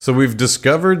So we've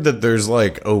discovered that there's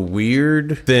like a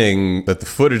weird thing that the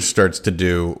footage starts to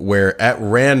do where at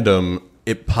random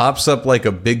it pops up like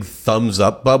a big thumbs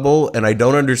up bubble, and I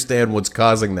don't understand what's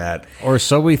causing that. Or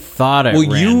so we thought at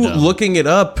random. You looking it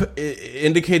up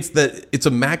indicates that it's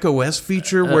a Mac OS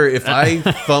feature where if I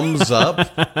thumbs up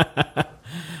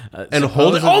and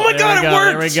hold it. Oh my God, it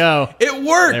worked! There we go. It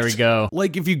worked! There we go.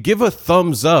 Like if you give a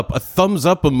thumbs up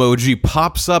emoji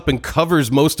pops up and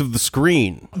covers most of the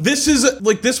screen. This is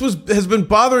like has been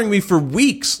bothering me for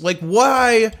weeks. Like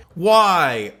why?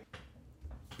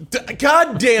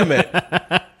 God damn it.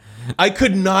 I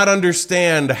could not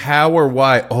understand how or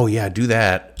why. Oh yeah, do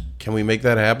that. Can we make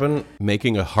that happen?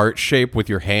 Making a heart shape with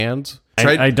your hands?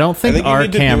 I don't think our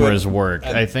cameras work.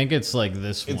 I think it's like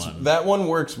this one. That one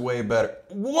works way better.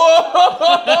 Whoa!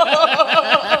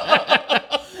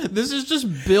 This is just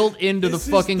built into the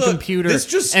fucking computer. This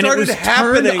just and started it was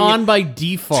happening turned on by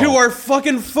default to our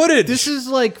fucking footage. This is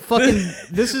like fucking.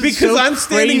 This is because so I'm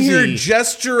standing crazy. here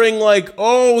gesturing like,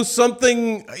 oh,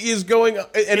 something is going on,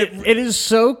 and it is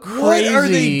so crazy. What are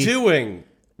they doing?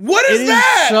 What is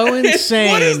that? It is so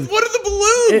insane. What are the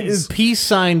balloons? Peace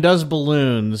sign does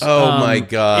balloons. Oh my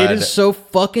God. It is so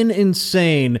fucking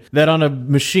insane that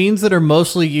on machines that are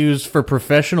mostly used for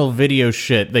professional video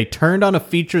shit, they turned on a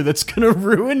feature that's gonna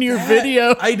ruin your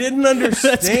video. I didn't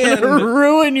understand. That's gonna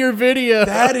ruin your video.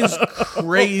 That is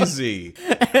crazy.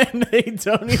 And they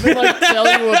don't even like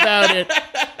tell you about it.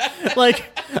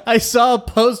 Like, I saw a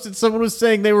post that someone was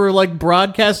saying they were like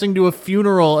broadcasting to a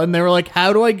funeral, and they were like,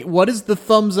 what is the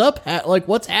thumbs up? Like,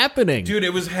 what's happening? Dude,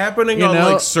 it was happening on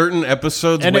like certain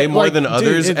episodes way more than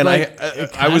others, and I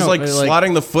was like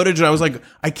slotting the footage, and I was like,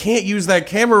 I can't use that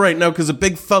camera right now because a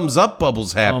big thumbs up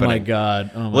bubble's happening.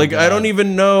 Oh my God. I don't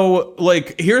even know.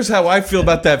 Like, here's how I feel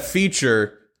about that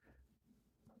feature.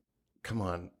 Come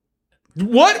on.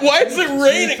 What? Why is it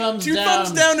raining? Two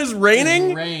thumbs down is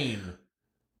raining? Rain.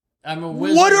 I'm a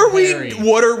wizard. What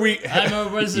are we? I'm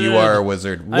a wizard. You are a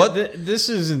wizard. What? This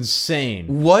is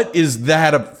insane. What is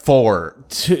that for?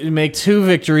 To make two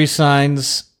victory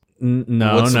signs.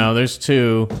 No, there's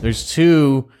two. There's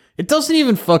two. It doesn't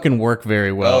even fucking work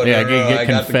very well. Oh, yeah, no, I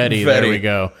get confetti. There we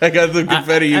go. I got the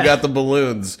confetti. You got the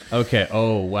balloons. Okay.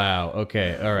 Oh, wow.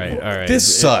 Okay. All right.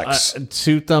 This sucks.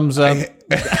 2 thumbs up.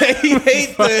 I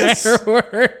hate this.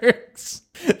 Fireworks.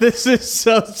 This is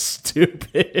so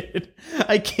stupid.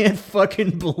 I can't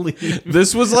fucking believe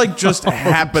this was like just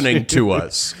happening to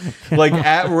us, like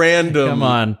at random. Come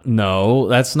on, no,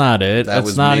 that's not it.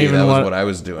 That's not me. That was what I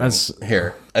was doing.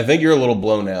 Here, I think you're a little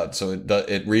blown out, so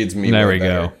it reads me. There we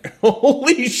better. go.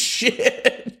 Holy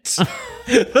shit!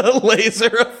 The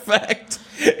laser effect.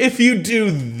 If you do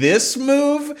this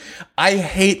move, I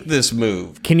hate this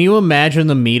move. Can you imagine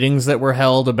the meetings that were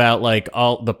held about like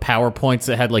all the PowerPoints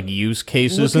that had like use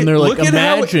cases, and they're like,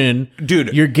 imagine,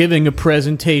 dude, you're giving a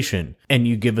presentation and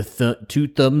you give a two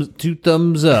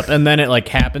thumbs up, and then it like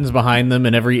happens behind them,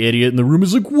 and every idiot in the room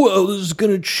is like, whoa, this is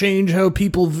gonna change how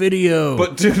people video.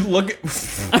 But dude, look at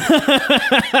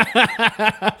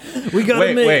we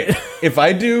gotta wait. If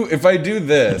I do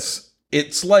this,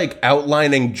 it's like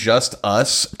outlining just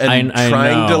us and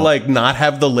trying to like not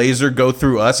have the laser go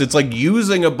through us. It's like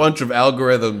using a bunch of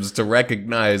algorithms to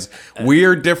recognize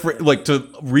we're different, like to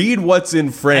read what's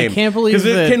in frame. I can't believe because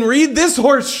it can read this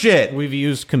horse shit. We've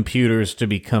used computers to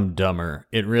become dumber.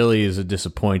 It really is a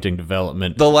disappointing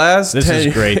development. This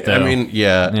is great though. I mean,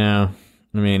 yeah. Yeah.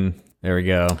 I mean, there we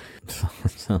go.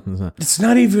 It's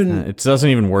not even. It doesn't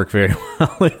even work very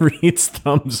well. It reads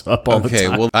thumbs up all the time.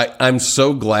 Okay, well, I'm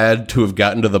so glad to have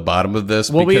gotten to the bottom of this.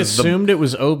 Well, we assumed it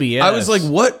was OBS. I was like,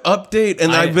 what update?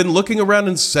 And I've been looking around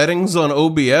in settings on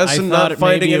OBS and not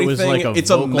finding anything. It was like it's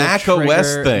a Mac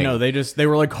OS thing. No, they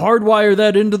were like, hardwire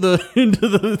that into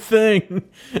the thing.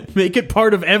 Make it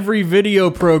part of every video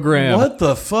program. What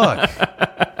the fuck?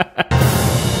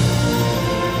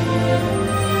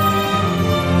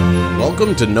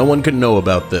 Welcome to No One Can Know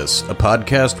About This, a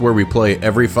podcast where we play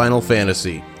every Final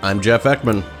Fantasy. I'm Jeff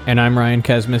Ekman. And I'm Ryan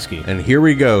Kazmiski. And here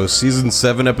we go, Season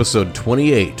 7, Episode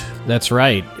 28. That's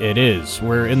right, it is.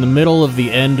 We're in the middle of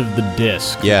the end of the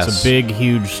disc. Yes. It's a big,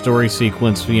 huge story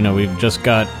sequence. You know, we've just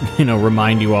got,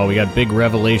 remind you all, we got big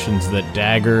revelations that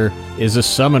Dagger is a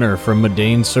summoner from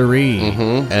Madain Suri.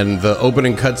 Mm-hmm. And the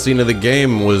opening cutscene of the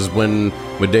game was when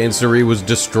Madain Suri was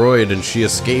destroyed and she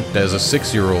escaped as a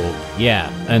 6-year-old.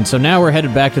 Yeah, and so now we're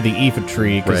headed back to the Aoife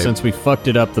tree, because since we fucked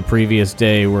it up the previous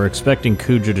day, we're expecting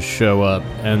Kuja to show up,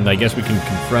 and I guess we can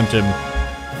confront him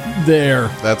there.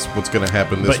 That's what's going to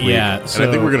happen this week. Yeah, so, and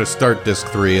I think we're going to start Disc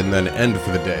 3 and then end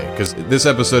for the day, because this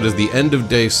episode is the end of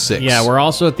Day 6. Yeah, we're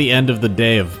also at the end of the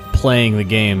day of playing the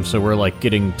game, so we're like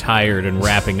getting tired and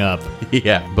wrapping up.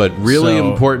 Yeah, but really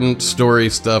important story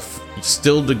stuff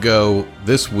still to go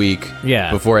this week.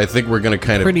 Yeah. Before I think we're going to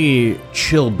kind of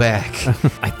chill back.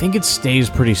 I think it stays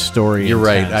pretty story. You're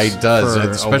right. It does,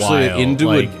 especially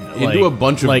into a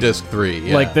bunch of Disc 3.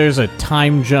 Yeah. Like there's a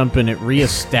time jump and it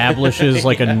reestablishes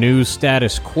like a new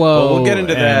status quo. Well, we'll get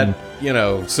into that,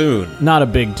 soon. Not a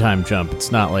big time jump.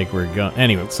 It's not like we're going.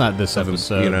 Anyway, it's not this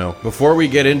episode. Before we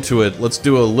get into it, let's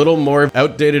do a little more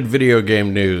outdated video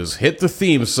game news. Hit the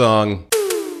theme song.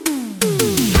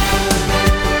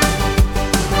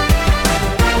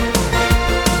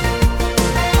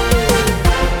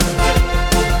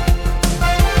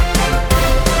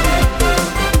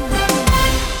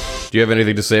 Do you have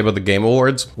anything to say about the Game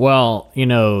Awards? Well,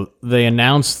 they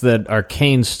announced that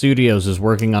Arcane Studios is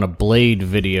working on a Blade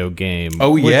video game.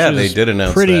 Oh, yeah, they did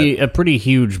announce that. A pretty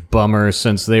huge bummer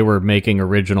since they were making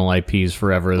original IPs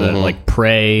forever. That like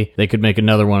Prey, they could make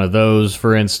another one of those,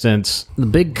 for instance. The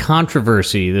big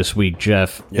controversy this week,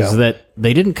 Jeff, is that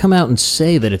they didn't come out and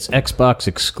say that it's Xbox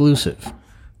exclusive,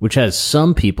 which has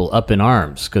some people up in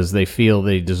arms because they feel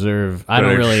they deserve. I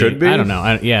don't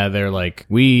know. They're like,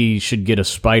 we should get a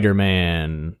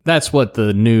Spider-Man. That's what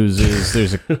the news is.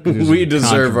 There's we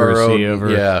deserve our own.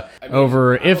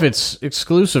 Over if it's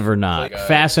exclusive or not.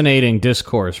 Fascinating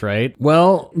discourse, right?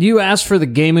 Well, you asked for the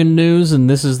gaming news, and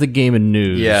this is the gaming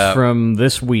news from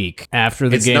this week after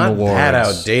the Game Awards. It's not that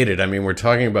outdated. I mean, we're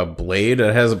talking about Blade.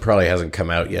 It probably hasn't come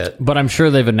out yet. But I'm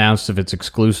sure they've announced if it's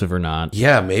exclusive or not.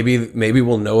 Yeah, maybe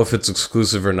we'll know if it's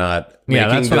exclusive or not. Yeah,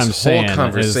 that's what I'm saying. Whole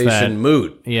conversation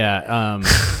moot. Yeah.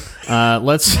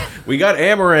 Let's. We got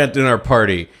Amaranth in our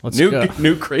party.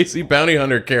 New crazy bounty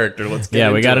hunter character. Let's get.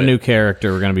 Yeah, we got a new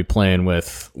character we're gonna be playing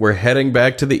with. We're heading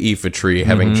back to the Aoife tree,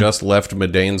 having just left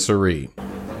Medain Suri.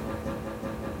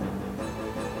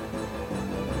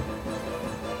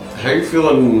 How are you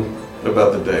feeling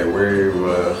about the day?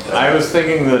 I was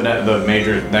thinking the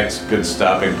major next good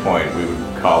stopping point, we would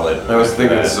call it. I was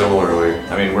thinking similarly.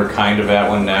 I mean, we're kind of at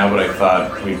one now, but I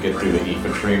thought we'd get through the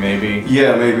Aoife tree maybe.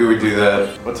 Yeah, maybe we do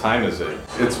that. What time is it?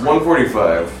 It's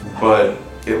 1:45, but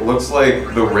it looks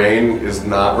like the rain is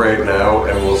not right now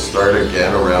and will start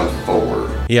again around 4.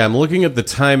 Yeah, I'm looking at the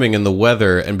timing and the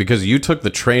weather, and because you took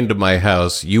the train to my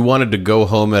house, you wanted to go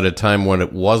home at a time when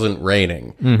it wasn't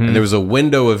raining. And there was a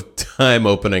window of time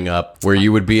opening up where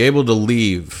you would be able to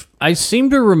leave. I seem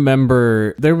to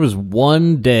remember there was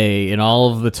one day in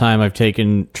all of the time I've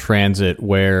taken transit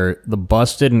where the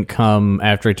bus didn't come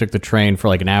after I took the train for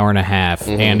like an hour and a half,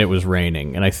 and it was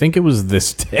raining. And I think it was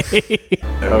this day.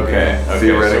 Okay.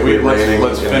 Theoretically,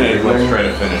 let's finish. Let's try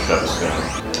to finish up soon.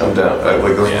 I'm down.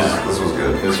 This was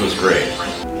good. This was great.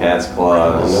 Cat's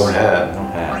claws. No hat. No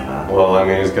hat, huh? Well, I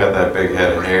mean, he's got that big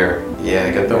head of hair. Yeah,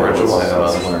 I got the original hat.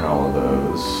 Let's learn all of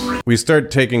those. We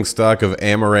start taking stock of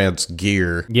Amaranth's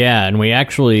gear. Yeah, and we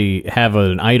actually have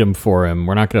an item for him.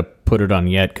 We're not going to put it on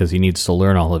yet because he needs to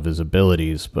learn all of his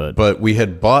abilities. But we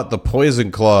had bought the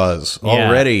poison claws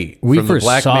already we from the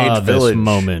Black Mage Village. This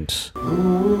moment.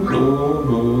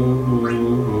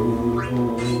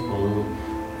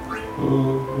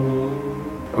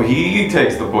 Well, he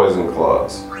takes the poison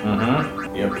claws.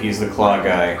 Yep, he's the claw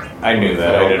guy. I knew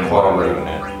that. I didn't want to ruin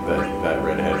it. That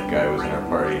redhead guy was in our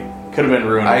party. Could have been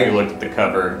ruined if you looked at the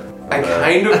cover. I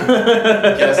kind of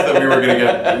guessed that we were gonna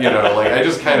get, I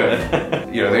just kind of,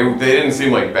 they didn't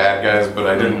seem like bad guys, but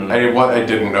I didn't, I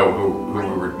didn't know who we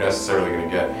were necessarily gonna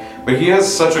get. But he has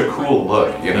such a cool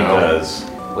look, He does.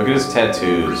 Look at his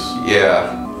tattoos.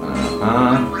 Yeah.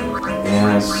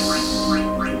 Yes.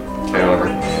 Counter.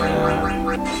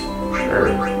 Yeah. Sure.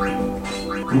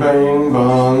 Bang,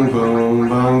 bong, boom,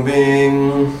 bong,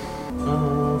 bing.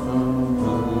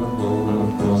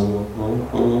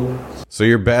 So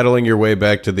you're battling your way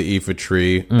back to the Aoife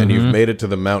tree, and you've made it to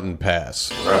the mountain pass.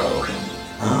 Bro.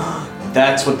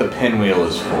 That's what the pinwheel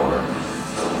is for.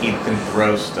 He can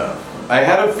throw stuff. I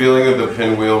had a feeling that the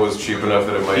pinwheel was cheap enough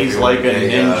that it might He's be like a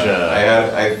ninja.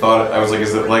 I was like,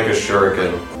 is it like a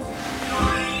shuriken?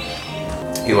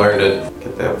 He learned it.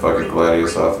 Get that fucking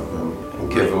gladius off of him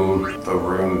and give him the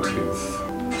rune tooth.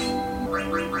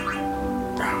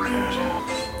 Oh,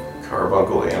 good.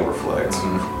 Carbuncle and reflect.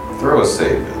 Throw a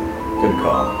save in. Good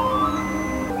call.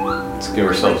 Let's give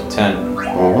ourselves a 10. Do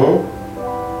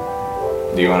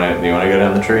you want to go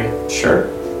down the tree? Sure.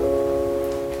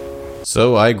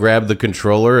 So I grab the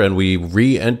controller and we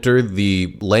re-enter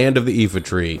the land of the Aoife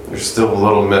tree. There's still a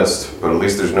little mist, but at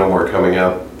least there's no more coming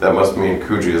out. That must mean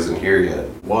Kuji isn't here yet.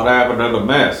 What happened to the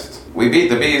mist? We beat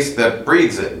the beast that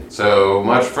breeds it. So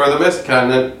much for the mist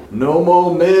continent. No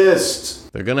more mist.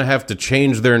 They're gonna have to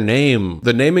change their name.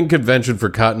 The naming convention for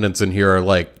continents in here are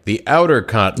like the outer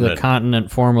continent. The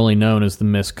continent formerly known as the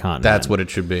Miscontinent. That's what it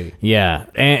should be. Yeah,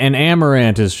 and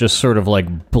Amaranth is just sort of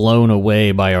like blown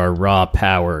away by our raw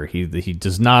power. He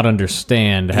does not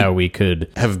understand how we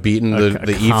could have beaten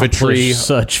the Aoife tree.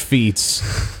 Such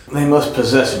feats. They must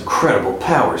possess incredible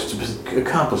powers to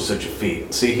accomplish such a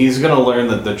feat. See, he's going to learn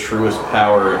that the truest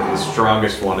power, the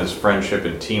strongest one, is friendship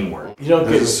and teamwork. You don't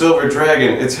There's a silver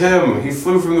dragon. It's him. He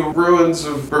flew from the ruins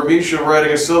of Burmecia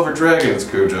riding a silver dragon. It's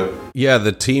Kuja. Yeah,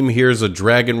 the team hears a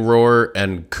dragon roar,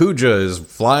 and Kuja is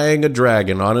flying a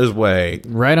dragon on his way.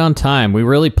 Right on time. We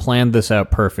really planned this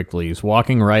out perfectly. He's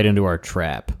walking right into our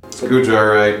trap. It's Kuja,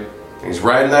 all right. He's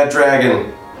riding that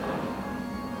dragon,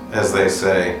 as they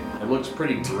say. It looks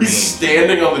pretty green. He's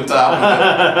standing on the top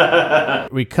of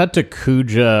it. We cut to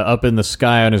Kuja up in the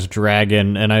sky on his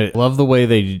dragon, and I love the way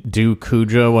they do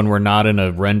Kuja when we're not in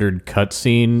a rendered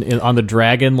cutscene on the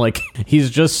dragon. Like, he's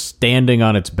just standing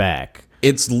on its back.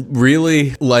 It's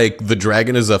really like the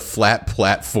dragon is a flat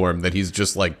platform that he's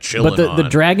just like chilling on. But the on.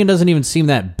 dragon doesn't even seem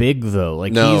that big, though.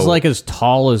 Like, he's like as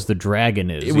tall as the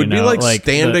dragon is. It would be like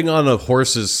standing on a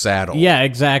horse's saddle. Yeah,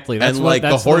 exactly. That's and what, like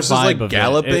that's the horse the is vibe like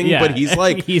galloping, but he's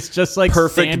like he's just like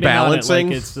perfect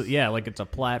balancing. Like it's a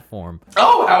platform.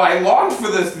 Oh, how I longed for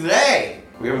this day!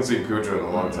 We haven't seen Kuja in a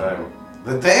long time.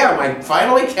 The day I might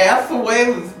finally cast away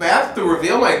the mask to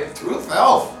reveal my true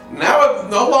self. Now it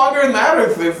no longer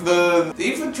matters if the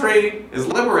Aoife tree is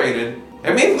liberated.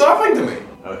 It means nothing to me.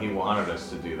 Oh, he wanted us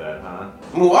to do that, huh?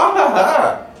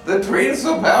 Mwahaha! The tree is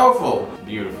so powerful.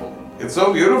 Beautiful. It's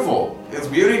so beautiful. Its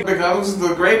beauty becomes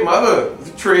the great mother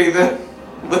tree that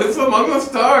lives among the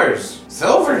stars.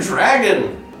 Silver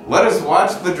Dragon! Let us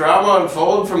watch the drama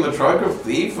unfold from the trunk of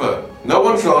Aoife. No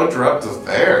one shall interrupt us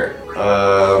there.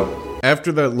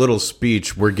 After that little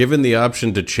speech, we're given the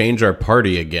option to change our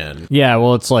party again. Yeah,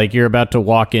 well, it's like you're about to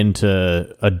walk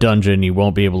into a dungeon you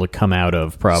won't be able to come out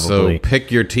of, probably. So pick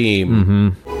your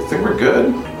team. I think we're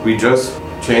good. We just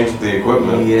changed the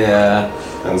equipment. Yeah.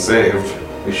 And saved.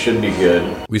 We should be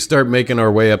good. We start making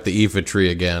our way up the Aoife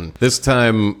tree again. This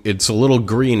time, it's a little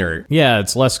greener. Yeah,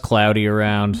 it's less cloudy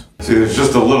around. See, there's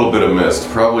just a little bit of mist.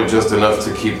 Probably just enough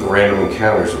to keep the random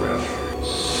encounters around.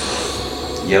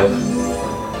 Yep.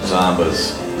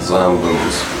 Zombas.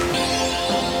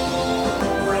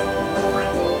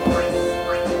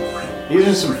 These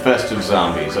are some festive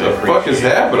zombies. What the fuck is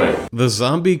happening? The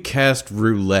zombie cast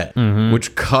roulette,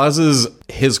 which causes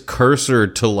his cursor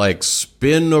to like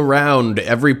spin around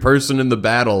every person in the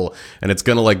battle, and it's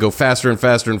gonna like go faster and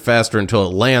faster and faster until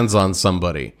it lands on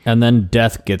somebody. And then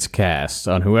death gets cast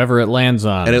on whoever it lands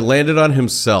on. And it landed on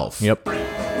himself. Yep.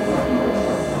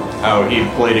 Oh, he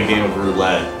played a game of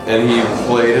roulette. And he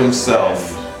played himself.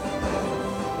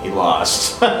 He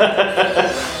lost.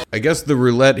 I guess the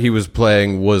roulette he was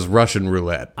playing was Russian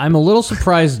roulette. I'm a little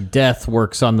surprised death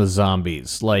works on the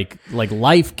zombies. Like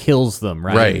life kills them,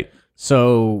 right? Right.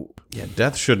 So yeah,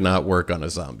 death should not work on a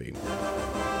zombie.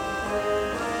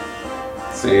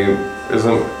 See,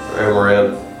 isn't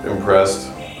Amaranth impressed?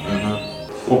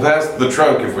 Mm-hmm. We'll pass the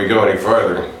trunk if we go any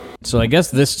farther. So I guess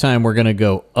this time we're going to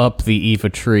go up the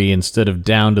Aoife tree instead of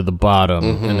down to the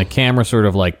bottom. And the camera sort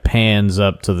of like pans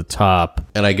up to the top.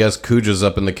 And I guess Kuja's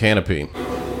up in the canopy.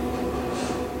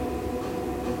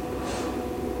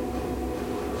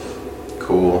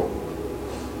 Cool.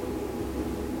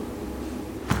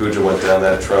 Kuja went down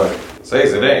that trunk. Say,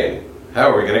 Zidane, how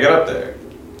are we gonna get up there?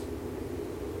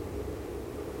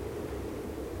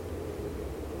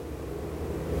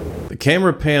 The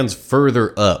camera pans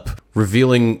further up,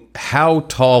 revealing how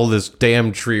tall this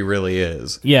damn tree really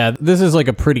is. Yeah, this is like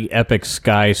a pretty epic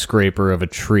skyscraper of a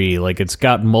tree. Like, it's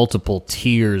got multiple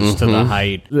tiers to the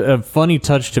height. A funny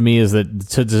touch to me is that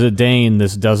to Zidane,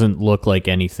 this doesn't look like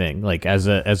anything. Like, as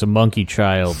a monkey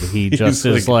child, he just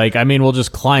is like, I mean, we'll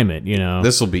just climb it, you know?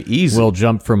 This will be easy. We'll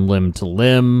jump from limb to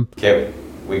limb. Can't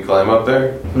we climb up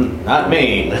there? Not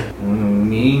me.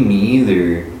 Me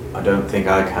neither. I don't think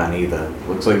I can either.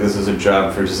 Looks like this is a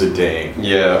job for Zidane.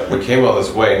 Yeah, we came all this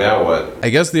way, now what? I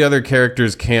guess the other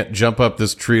characters can't jump up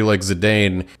this tree like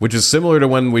Zidane, which is similar to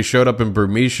when we showed up in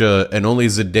Burmecia and only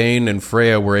Zidane and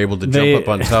Freya were able to jump up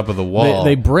on top of the wall.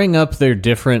 They bring up their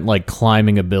different like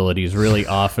climbing abilities really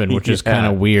often, which is kind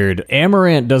of weird.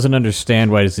 Amaranth doesn't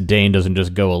understand why Zidane doesn't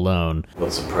just go alone.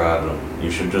 What's the problem?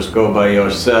 You should just go by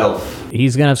yourself.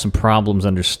 He's gonna have some problems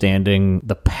understanding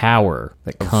the power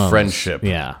that comes. Friendship.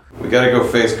 Yeah. We gotta go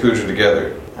face Kuja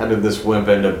together. How did this wimp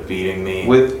end up beating me?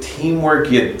 With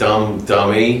teamwork, you dumb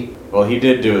dummy. Well, he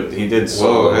did do it. He did Whoa,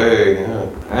 solo. hey, yeah.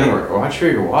 Hey, watch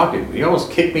where you're walking. You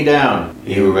almost kicked me down.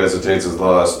 He who hesitates is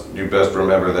lost. You best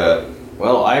remember that.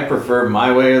 Well, I prefer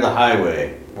my way or the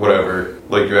highway. Whatever.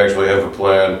 Like you actually have a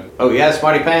plan. Oh yeah,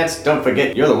 Smarty Pants, don't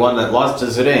forget you're the one that lost to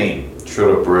Zidane. Shut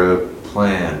up, Brad.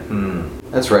 Plan.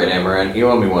 That's right, Amaranth. You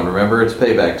owe me one, remember? It's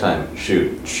payback time.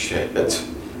 Shoot. Shit.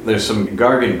 There's some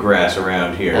Gargan grass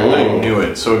around here. I knew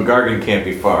it, so a Gargan can't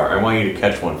be far. I want you to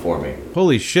catch one for me.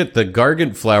 Holy shit, the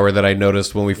gargant flower that I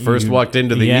noticed when we first walked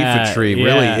into the Aoife tree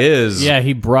really is. Yeah,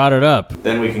 he brought it up.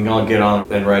 Then we can all get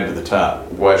on and ride to the top.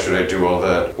 Why should I do all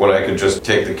that when I could just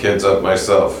take the kids up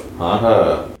myself?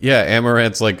 Huh? Yeah,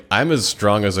 Amaranth's like, I'm as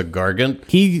strong as a gargant.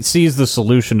 He sees the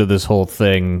solution to this whole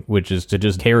thing, which is to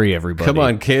just carry everybody. Come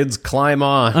on, kids, climb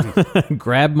on.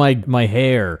 Grab my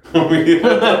hair. What are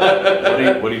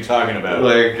you talking about?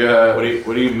 Like,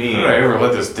 What do you mean? Did I ever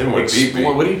let this dimwit beat me?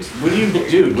 What do you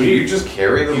do? Can you just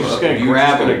carry them You're up? just gonna You're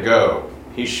grab just gonna them. go.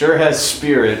 He sure has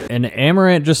spirit. And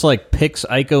Amaranth just like picks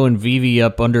Aiko and Vivi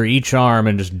up under each arm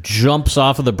and just jumps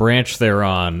off of the branch they're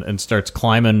on and starts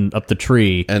climbing up the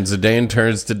tree. And Zidane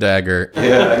turns to Dagger. Yeah,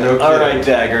 no kidding. All right,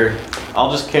 Dagger. I'll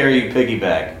just carry you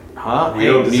piggyback. Huh? We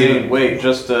don't need- Wait,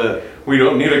 just We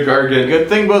don't need a gargant. Good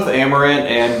thing both Amaranth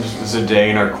and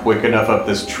Zidane are quick enough up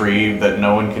this tree that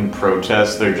no one can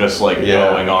protest. They're just like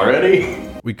going already.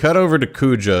 We cut over to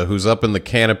Kuja, who's up in the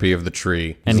canopy of the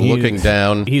tree. And He's looking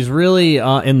down. He's really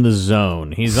in the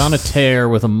zone. He's on a tear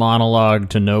with a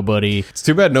monologue to nobody. It's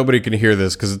too bad nobody can hear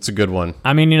this, because it's a good one.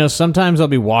 I mean, sometimes I'll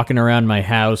be walking around my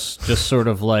house just sort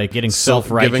of like getting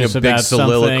self-righteous giving a big about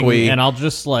soliloquy. something, and I'll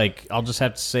just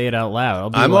have to say it out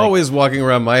loud. I'm always walking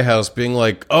around my house being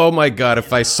like, oh my god,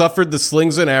 if I suffered the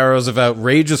slings and arrows of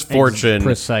outrageous fortune.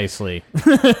 Precisely.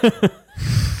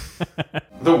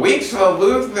 The weak shall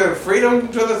lose their freedom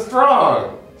to the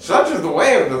strong. Such is the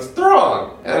way of the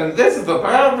strong, and this is the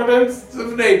providence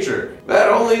of nature, that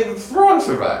only the strong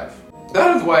survive.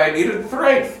 That is why I needed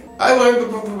strength. I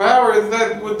learned the powers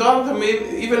that were done to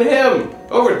me, even him,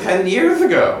 over 10 years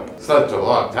ago. Such a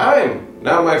long time.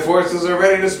 Now my forces are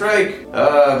ready to strike.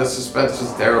 The suspense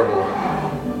is terrible.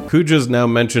 Kuja's now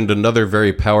mentioned another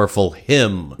very powerful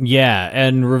him. Yeah,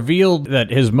 and revealed that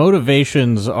his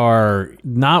motivations are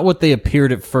not what they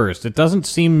appeared at first. It doesn't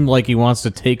seem like he wants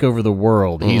to take over the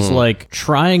world. He's like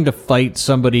trying to fight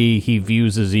somebody he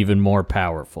views as even more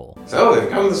powerful. So they've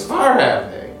come this far, have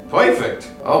they?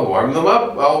 Perfect. I'll warm them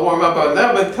up. I'll warm up on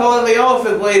them until the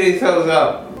elephant lady shows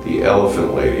up. The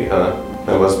elephant lady, huh?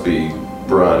 That must be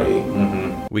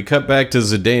Bronny. We cut back to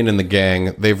Zidane and the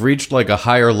gang. They've reached like a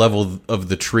higher level of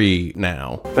the tree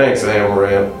now. Thanks,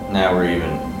 Amaranth. Now we're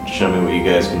even. Show me what you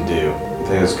guys can do.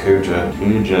 There's Kuja.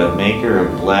 Kuja, maker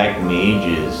of black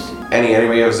mages. Any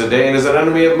enemy of Zidane is an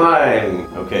enemy of mine.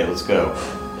 Okay, let's go.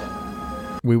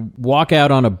 We walk out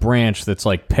on a branch that's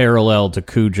like parallel to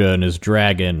Kuja and his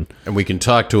dragon. And we can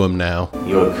talk to him now.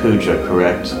 You're Kuja,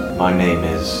 correct? My name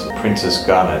is Princess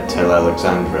Ghana Tel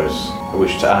Alexandros. I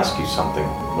wish to ask you something.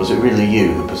 Was it really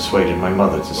you who persuaded my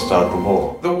mother to start the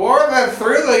war? The war that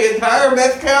threw the entire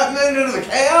Myth continent into the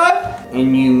chaos?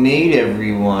 And you made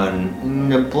everyone,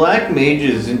 the black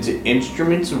mages, into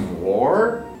instruments of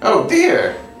war? Oh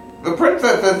dear. The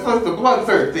princess is such a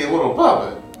bloodthirsty little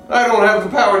puppet. I don't have the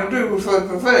power to do such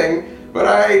a thing, but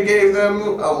I gave them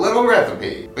a little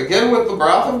recipe. Begin with the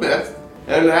broth of myth,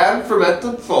 and add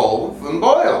fermented souls, and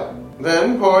boil.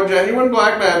 Then pour genuine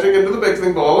black magic into the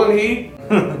mixing bowl and heat.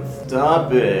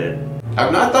 Stop it.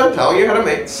 I'm not done telling you how to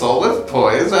make soulless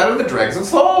toys out of the dregs of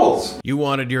souls. You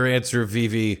wanted your answer,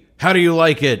 Vivi. How do you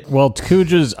like it? Well,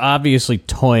 Kuja's obviously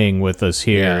toying with us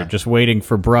here, just waiting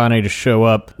for Bronny to show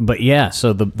up. But yeah,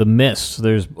 so the mist,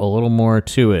 there's a little more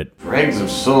to it. Dregs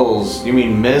of souls? You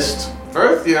mean mist?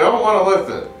 First, you don't want to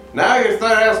listen. Now you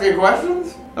start asking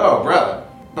questions? Oh, brother.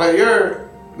 But you're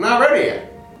not ready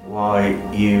yet. Why,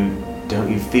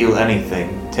 don't you feel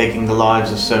anything, taking the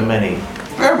lives of so many?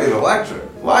 Spare me the lecture.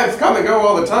 Lives come and go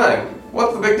all the time.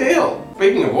 What's the big deal?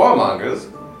 Speaking of warmongers,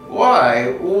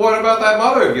 why, what about that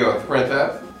mother of yours,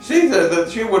 princess? She said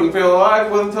that she wouldn't feel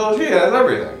alive until she has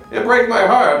everything. It breaks my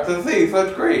heart to see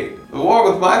such greed. The war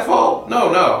was my fault?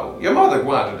 No, your mother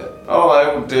wanted it. All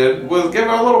I did was give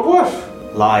her a little push.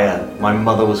 Liar, my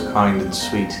mother was kind and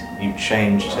sweet. You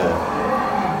changed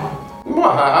her.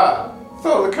 Mwahaha.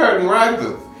 So the curtain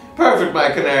rises. Perfect, my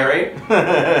canary.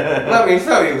 Let me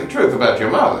tell you the truth about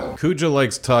your mother. Kuja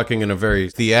likes talking in a very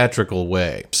theatrical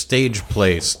way, stage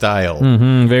play style.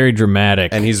 Very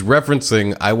dramatic. And he's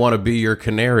referencing I Want to Be Your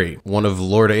Canary, one of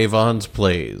Lord Avon's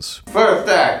plays. First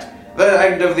act, the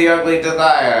end of the ugly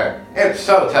desire. It's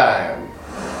showtime.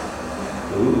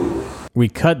 Ooh. We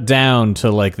cut down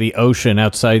to like the ocean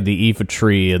outside the Aoife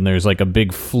tree, and there's like a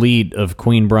big fleet of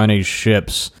Queen Bronny's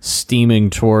ships steaming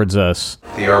towards us.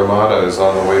 The armada is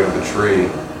on the way to the tree.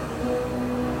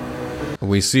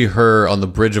 We see her on the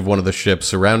bridge of one of the ships,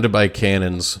 surrounded by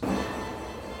cannons.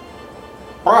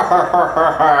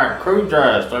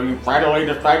 Kuja, so you finally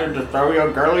decided to show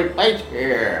your girly face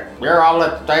here. You're all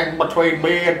that stand between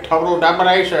me and total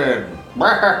domination. But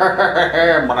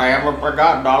I haven't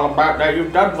forgotten all about that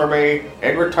you've done for me.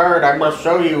 In return, I must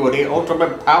show you the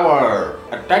ultimate power.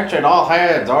 Attention all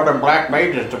hands, order black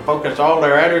mages to focus all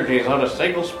their energies on a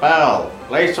single spell.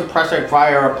 Lay suppressing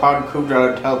fire upon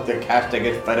Kuja until the casting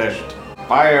is finished.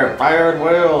 Fire at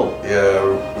will.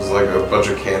 Yeah, it was like a bunch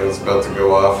of cannons about to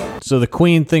go off. So the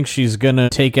queen thinks she's gonna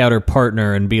take out her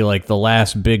partner and be like the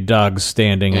last big dog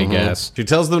standing, I guess. She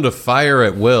tells them to fire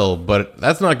at will, but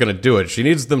that's not going to do it. She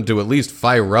needs them to at least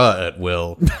Fira at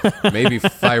will. Maybe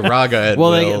Firaga at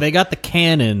will. Well, they got the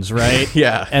cannons, right?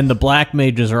 Yeah. And the black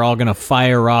mages are all gonna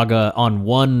Firaga on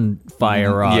one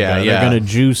Firaga. Yeah. They're gonna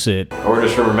juice it.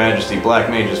 Orders from Her Majesty, black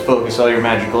mages, focus all your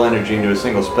magical energy into a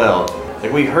single spell.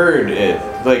 Like, we heard it.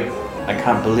 Like, I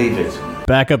can't believe it.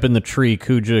 Back up in the tree,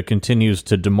 Kuja continues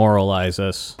to demoralize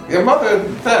us. Your mother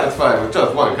is satisfied with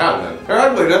just one continent. Her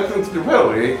ugliness and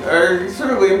stupidity are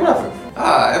certainly impressive.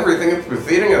 Everything is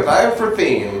proceeding as I have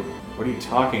foreseen. What are you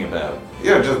talking about?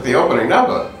 You're just the opening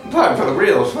number. Time for the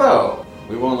real show.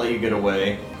 We won't let you get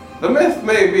away. The myth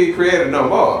may be created no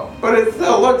more, but it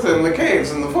still lurks in the caves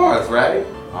in the forest, right?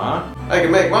 Huh? I can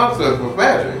make monsters with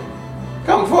magic.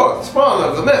 Come forth, spawn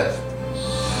of the mist.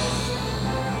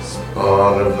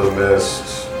 Spawn of the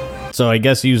mist. So I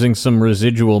guess using some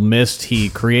residual mist, he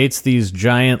creates these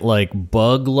giant like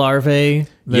bug larvae.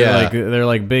 They're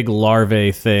like big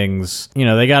larvae things. You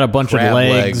know, they got a bunch Crab of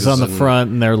legs on the and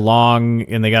front, and they're long,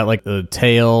 and they got like the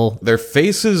tail. Their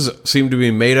faces seem to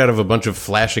be made out of a bunch of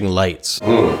flashing lights.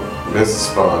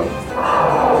 Mist spawn.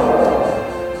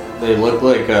 They look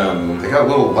like, They got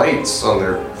little lights on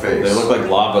their face. they look like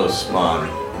lava spawn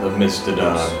of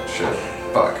Mistodon. Shit.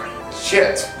 Fuck.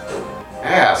 Shit.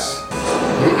 Ass.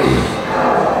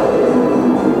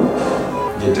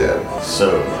 You're dead.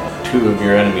 So, two of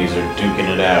your enemies are duking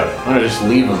it out. I'm gonna just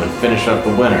leave them and finish up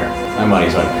the winner. My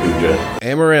money's on Kuja.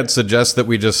 Amaranth suggests that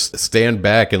we just stand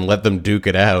back and let them duke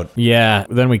it out. Yeah,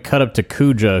 then we cut up to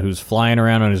Kuja, who's flying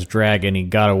around on his dragon. He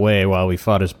got away while we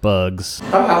fought his bugs.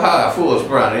 Ha ha ha, foolish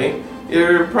brownie.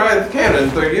 Your prized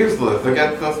cannons are useless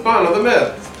against the spawn of the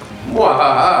mist.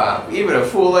 Mwahaha. Even a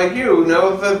fool like you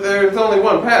knows that there's only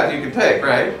one path you can take,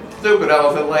 right? Stupid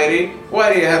elephant lady.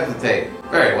 Why do you hesitate?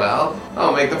 Very well.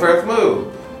 I'll make the first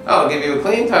move. I'll give you a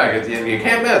clean target you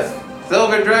can't miss.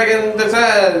 Silver Dragon,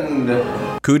 descend!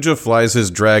 Kuja flies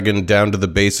his dragon down to the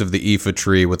base of the Aoife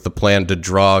tree with the plan to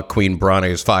draw Queen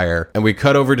Brane's fire. And we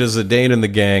cut over to Zidane and the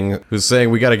gang, who's saying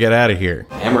we gotta get out of here.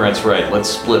 Amaranth's right. Let's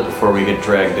split before we get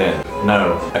dragged in.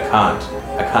 No, I can't.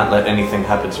 I can't let anything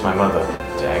happen to my mother.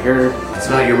 Dagger? It's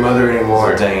not your mother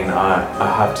anymore. Zidane,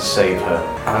 I have to save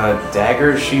her.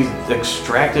 Dagger, she's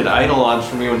extracted Eidolons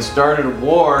from you and started a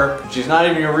war. She's not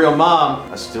even your real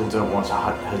mom. I still don't want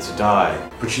her to die.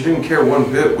 But she didn't care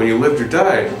one bit when you lived or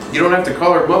died. You don't have to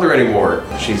call her mother anymore.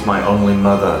 She's my only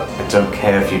mother. I don't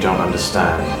care if you don't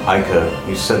understand. Aika,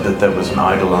 you said that there was an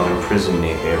Eidolon imprisoned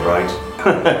near here, right?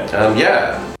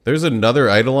 Yeah. There's another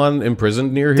Eidolon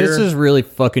imprisoned near here? This is really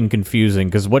fucking confusing,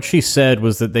 because what she said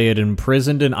was that they had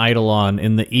imprisoned an Eidolon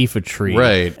in the Aoife tree.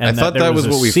 Right. And I thought there that was a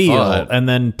what we seal, thought. And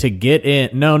then to get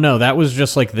in... No, that was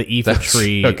just like the Aoife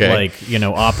tree, okay. like, you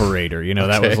know, operator. You know,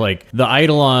 that was like... The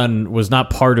Eidolon was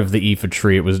not part of the Aoife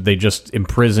tree. It was... They just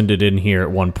imprisoned it in here at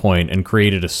one point and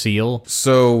created a seal.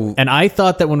 So... And I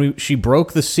thought that when she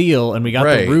broke the seal and we got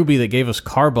Right. the ruby that gave us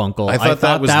Carbuncle, I thought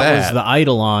that was that. the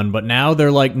Eidolon, but now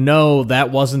they're like, no, that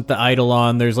wasn't the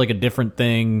Eidolon. There's like a different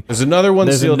thing. There's another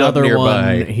one sealed up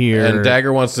nearby. One here. And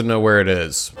Dagger wants to know where it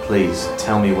is. Please,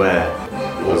 tell me where.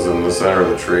 It was in the center of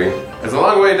the tree. It's a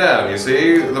long way down. You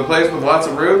see the place with lots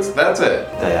of roots? That's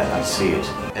it. There, I see it.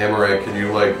 Amaranth, can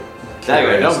you, like...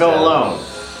 Dagger, don't go alone.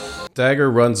 Dagger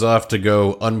runs off to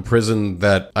go unprison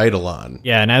that Eidolon.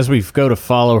 Yeah, and as we go to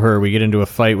follow her, we get into a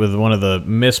fight with one of the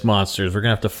mist monsters. We're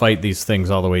going to have to fight these things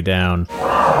all the way down.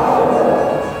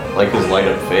 Like his light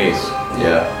up face.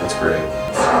 Yeah, that's great.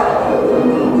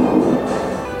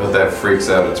 But that freaks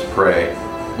out its prey.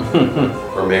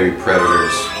 Or maybe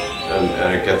predators.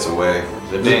 And it gets away.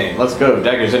 Zidane, let's go.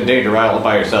 Dagger's in danger right all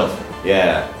by yourself.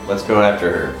 Yeah, let's go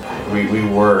after her. We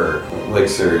were. Like,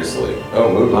 seriously. Oh,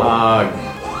 Moogle.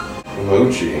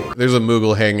 Mochi. There's a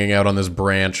Moogle hanging out on this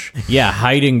branch. Yeah,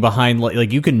 hiding behind,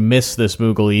 like you can miss this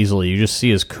Moogle easily. You just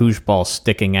see his koosh ball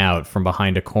sticking out from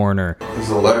behind a corner. There's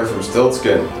a letter from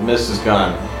Stiltskin. The mist is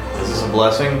gone. Is this a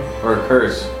blessing or a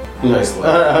curse? Nice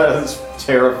letter. It's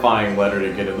terrifying letter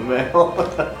to get in the mail.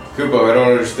 Kupo, I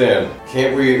don't understand.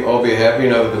 Can't we all be happy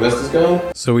now that the mist is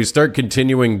gone? So we start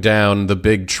continuing down the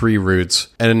big tree roots,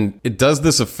 and it does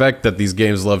this effect that these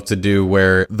games love to do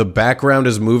where the background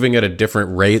is moving at a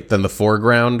different rate than the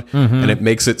foreground, and it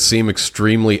makes it seem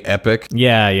extremely epic.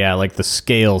 Yeah, like the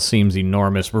scale seems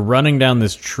enormous. We're running down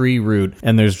this tree route,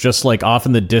 and there's just like off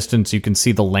in the distance, you can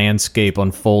see the landscape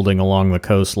unfolding along the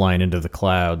coastline into the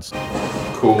clouds.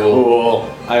 Cool.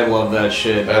 I love that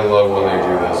shit. I love when they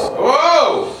do this.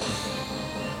 Whoa!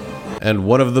 And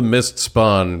one of the mist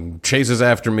spawn chases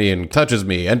after me and touches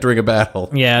me, entering a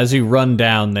battle. Yeah, as you run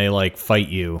down, they like fight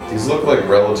you. These look like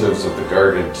relatives of the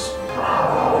Gargants.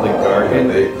 The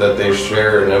Gargant? That they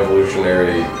share an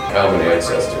evolutionary common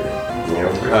ancestor. You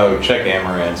know? Oh, check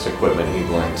Amaranth's equipment. He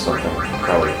learned something.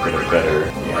 Probably get a better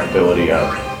ability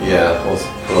up. Yeah, let's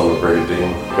put on the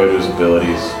Brigandine. Go to his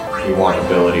abilities. You want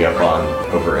ability up on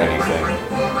over anything.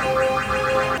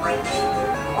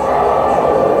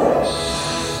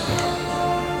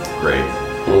 Great.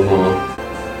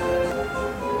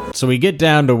 So we get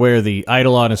down to where the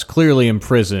Eidolon is clearly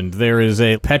imprisoned. There is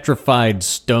a petrified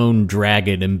stone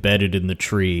dragon embedded in the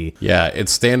tree. Yeah,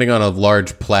 it's standing on a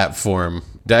large platform.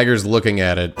 Dagger's looking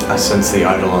at it. I sense the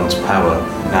Eidolon's power.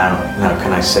 Now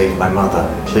can I save my mother?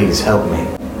 Please help me.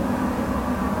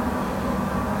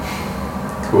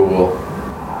 Cool.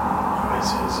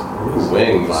 Ooh,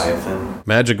 wings. Leviathan.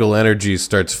 Magical energy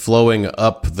starts flowing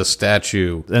up the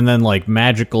statue. And then like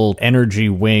magical energy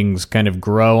wings kind of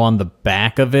grow on the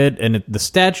back of it. And the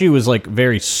statue is like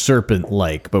very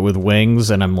serpent-like, but with wings.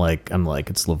 And I'm like,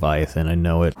 it's Leviathan. I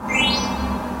know it.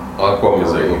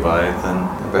 Aquamarine. Leviathan.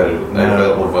 I bet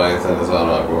Leviathan is on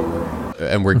Aquamarine.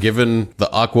 And we're given the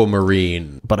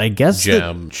Aquamarine. But I guess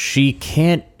gem. that she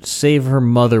can't save her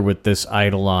mother with this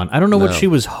Eidolon. I don't know what she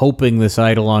was hoping this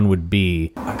Eidolon would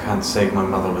be. I can't save my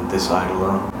mother with this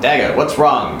Eidolon. Dagger, what's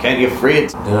wrong? Can't you free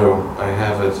it? No, I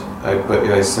have it. But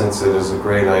I sense it as a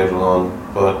great Eidolon,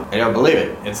 but... I don't believe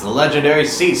it. It's the legendary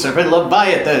sea serpent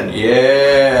Leviathan.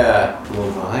 Yeah!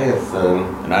 Leviathan.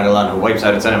 An Eidolon who wipes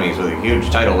out its enemies with a huge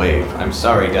tidal wave. I'm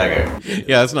sorry, Dagger.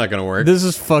 Yeah, that's not gonna work. This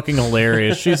is fucking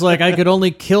hilarious. She's like, I could only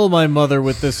kill my mother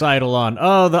with this Eidolon.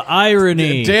 Oh, the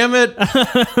irony. Damn it!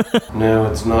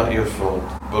 No, it's not your fault,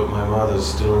 but my mother's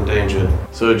still in danger.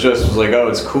 So it just was like, oh,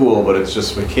 it's cool, but it's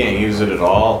just we can't use it at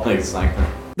all. Like, it's like...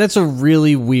 That's a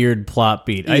really weird plot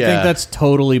beat. I Yeah. think that's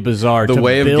totally bizarre. The to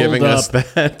way of build giving up, us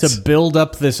that. to build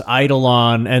up this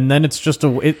Eidolon, and then it's just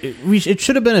it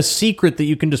should have been a secret that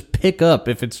you can just pick up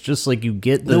if it's just like you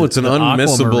get the. No, it's an the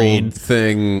unmissable Aquamarine.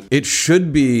 thing. It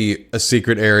should be a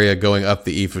secret area going up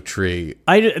the Aoife tree.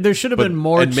 There should have been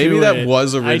more. And maybe to that it.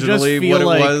 was I just originally feel what it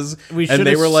like was. We And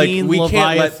they should were have like, seen we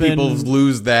can't let Leviathan- people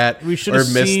lose that We should or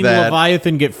have miss seen that.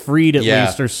 Leviathan get freed at Yeah.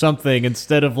 least or something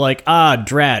instead of like,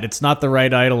 drat, it's not the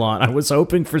right Eidolon. I was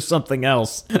hoping for something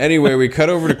else. Anyway, we cut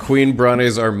over to Queen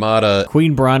Brane's armada.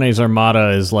 Queen Brane's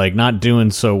armada is like not doing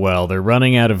so well. They're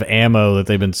running out of ammo that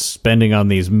they've been spending on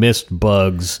these mist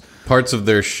bugs. Parts of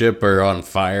their ship are on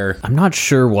fire. I'm not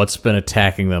sure what's been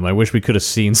attacking them. I wish we could have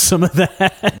seen some of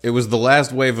that. It was the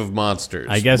last wave of monsters.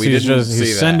 I guess we didn't see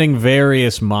he's that. sending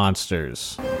various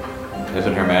monsters.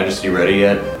 Isn't Her Majesty ready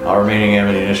yet? All remaining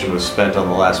ammunition was spent on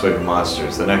the last wave of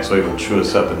monsters. The next wave will chew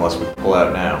us up unless we pull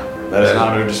out now. That is not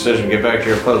our decision. Get back to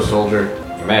your post, soldier.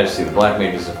 Your Majesty, the Black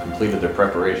Mages have completed their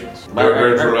preparations.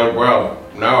 Well,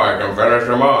 now I can finish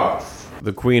them off.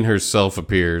 The queen herself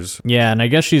appears. Yeah, and I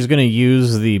guess she's going to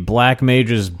use the Black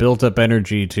Mage's built-up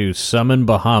energy to summon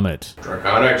Bahamut.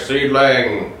 Draconic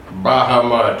seedling,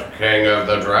 Bahamut, king of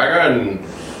the dragons.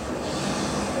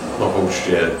 Oh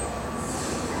shit.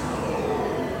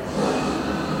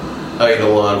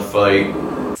 Eidolon fight.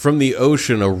 From the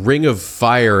ocean, a ring of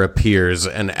fire appears,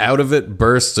 and out of it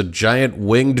bursts a giant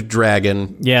winged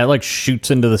dragon. Yeah, it like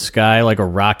shoots into the sky like a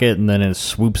rocket, and then it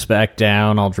swoops back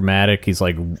down, all dramatic. He's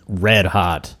like red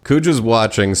hot. Kuja's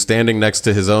watching, standing next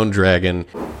to his own dragon.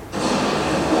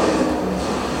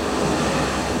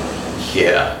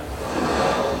 Yeah.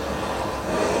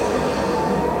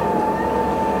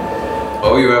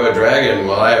 Oh, you have a dragon?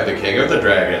 Well, I have the king of the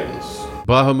dragons.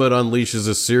 Bahamut unleashes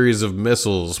a series of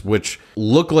missiles, which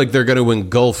look like they're going to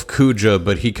engulf Kuja,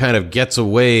 but he kind of gets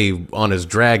away on his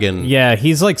dragon. Yeah,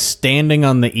 he's like standing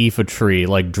on the Aoife tree,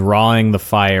 like drawing the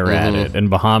fire at it, and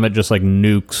Bahamut just like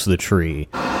nukes the tree.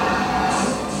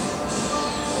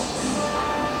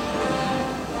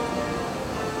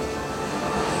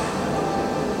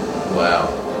 Wow.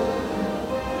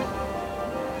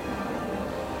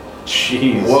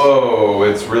 Jeez. Whoa,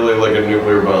 it's really like a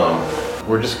nuclear bomb.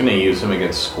 We're just gonna use him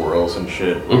against squirrels and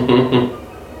shit.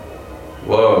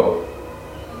 Whoa.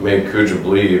 made Kuja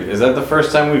bleed. Is that the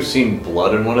first time we've seen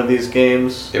blood in one of these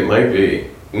games? It might be.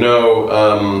 No,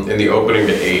 in the opening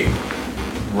to 8.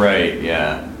 Right,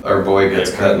 yeah. Our boy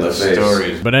gets cut in the face.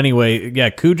 Stories. But anyway,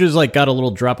 yeah, Kuja's like got a little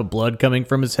drop of blood coming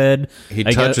from his head. He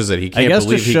touches it. He can't I guess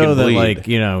believe to he show can that, bleed. like,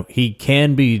 you know, he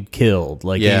can be killed.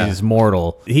 Like, Yeah. he's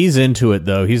mortal. He's into it,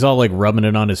 though. He's all, like, rubbing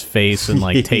it on his face and,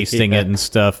 like, tasting it and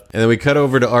stuff. And then we cut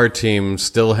over to our team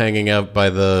still hanging out by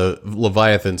the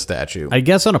Leviathan statue. I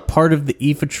guess on a part of the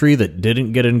Aoife tree that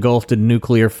didn't get engulfed in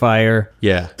nuclear fire.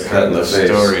 Yeah. Cut in the face.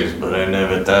 Stories, but I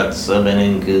never thought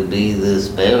summoning could be this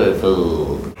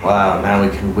powerful. Wow, now we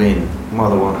can win.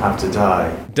 Mother won't have to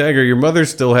die. Dagger, your mother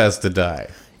still has to die.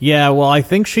 Yeah, well, I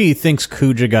think she thinks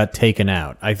Kuja got taken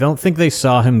out. I don't think they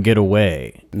saw him get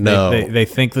away. No. They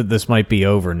think that this might be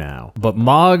over now. But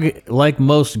Mog, like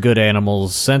most good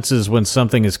animals, senses when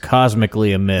something is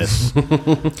cosmically amiss.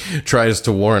 Tries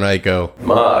to warn Aiko.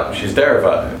 Mog, she's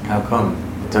terrified. How come?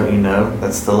 Don't you know?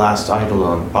 That's the last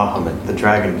Eidolon, Bahamut, the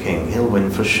Dragon King. He'll win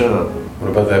for sure.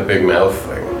 What about that big mouth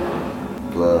thing?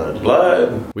 Blood.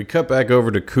 Blood. We cut back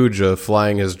over to Kuja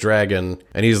flying his dragon,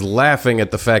 and he's laughing at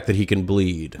the fact that he can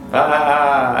bleed. Ha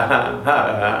ha ha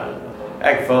ha ha.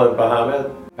 Excellent,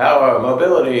 Bahamut. Power,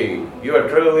 mobility. You are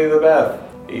truly the best.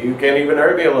 You can even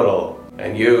hurt me a little.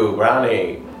 And you,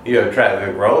 Ronnie, your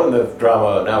tragic role in this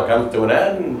drama now comes to an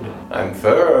end. I'm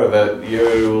sure that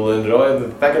you will enjoy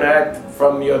the second act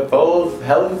from your soul's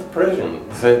hellish prison,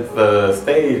 since the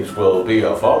stage will be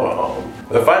your former home.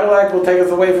 The final act will take us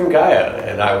away from Gaia,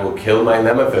 and I will kill my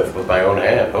nemesis with my own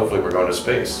hand. Hopefully we're going to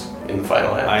space in the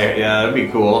final act. Yeah, that'd be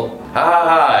cool. Ha ha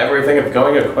ha, everything is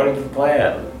going according to the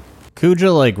plan.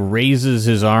 Kuja, like, raises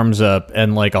his arms up,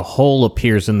 and, like, a hole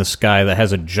appears in the sky that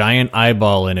has a giant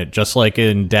eyeball in it, just like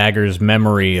in Dagger's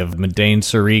memory of Madain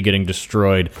Suri getting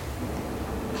destroyed.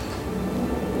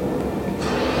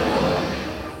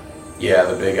 Yeah,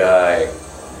 the big eye.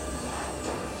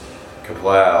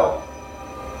 Kaplow.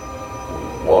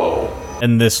 Whoa.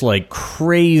 And this, like,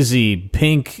 crazy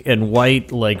pink and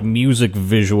white, like, music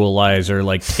visualizer,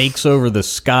 like, takes over the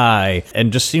sky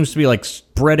and just seems to be, like,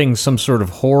 spreading some sort of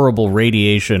horrible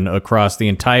radiation across the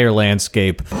entire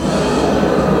landscape.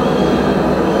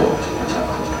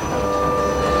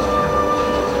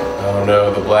 Oh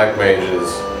no, the black mages.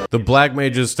 The black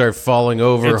mages start falling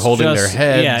over, It's holding just- their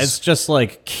heads. Yeah, it's just,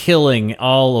 like, killing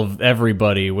all of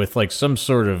everybody with, like, some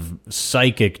sort of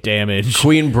psychic damage.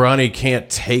 Queen Bronny can't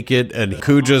take it, and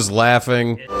Kuja's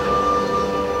laughing.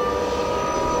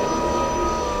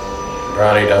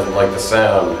 Ronnie doesn't like the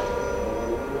sound.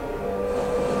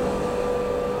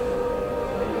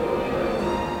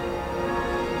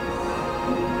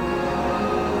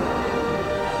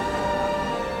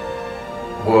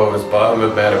 Whoa, is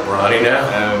Bahamut mad at Bronny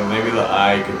now? Maybe the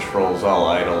eye controls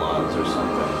all Eidolons or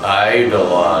something.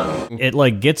 Eidolon. It,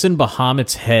 like, gets in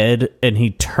Bahamut's head, and he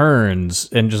turns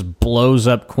and just blows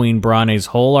up Queen Bronny's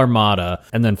whole armada,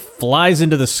 and then flies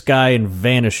into the sky and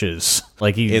vanishes.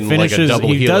 Like, he In, like, a finishes, double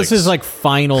he does helix. his, like,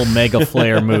 final Mega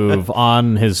Flare move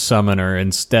on his summoner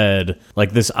instead.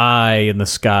 Like, this eye in the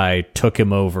sky took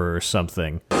him over or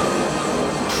something.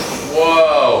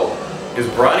 Whoa! Is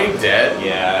Bronny dead?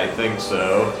 Yeah, I think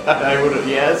so. I would have,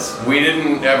 yes. We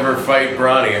didn't ever fight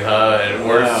Bronny, huh? And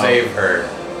or No. save her.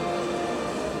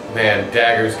 Man,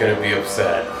 Dagger's gonna be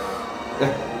upset.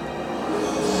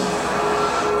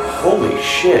 Holy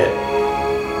shit.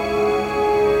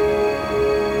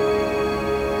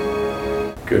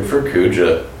 Good for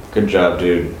Kuja. Good job,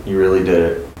 dude. You really did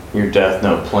it. Your Death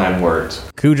Note plan worked.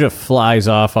 Kuja flies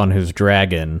off on his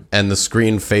dragon. And the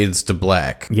screen fades to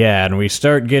black. Yeah, and we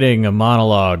start getting a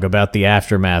monologue about the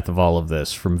aftermath of all of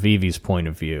this from Vivi's point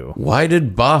of view. Why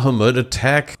did Bahamut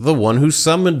attack the one who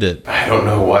summoned it? I don't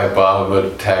know why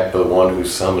Bahamut attacked the one who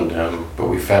summoned him, but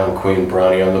we found Queen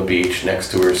Bronny on the beach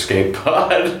next to her escape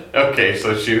pod. Okay,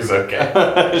 so she was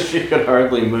okay. She could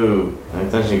hardly move. I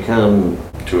thought she'd come.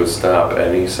 To a stop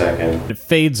any second. It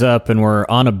fades up, and we're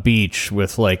on a beach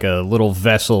with, like, a little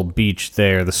vessel beach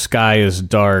there. The sky is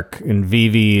dark, and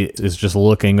Vivi is just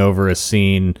looking over a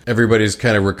scene. Everybody's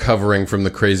kind of recovering from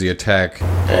the crazy attack.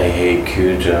 I hate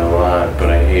Kuja a lot, but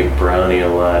I hate Bronny a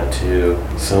lot too.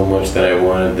 So much that I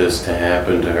wanted this to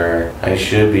happen to her. I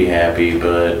should be happy,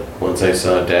 but once I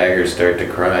saw Dagger start to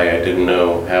cry, I didn't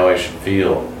know how I should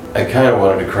feel. I kind of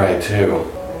wanted to cry too.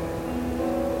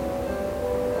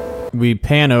 We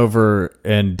pan over,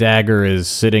 and Dagger is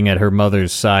sitting at her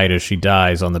mother's side as she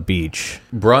dies on the beach.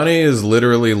 Bronny is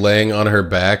literally laying on her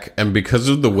back, and because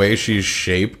of the way she's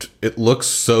shaped, it looks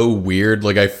so weird.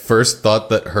 Like, I first thought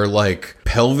that her, like,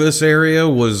 pelvis area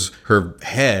was her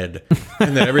head,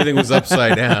 and that everything was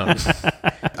upside down.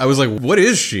 I was like, what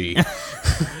is she?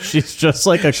 She's just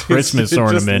like a Christmas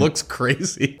ornament. Just looks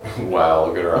crazy. Wow,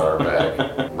 look at her on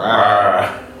her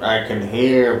back. I can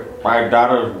hear my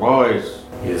daughter's voice.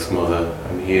 Yes, mother,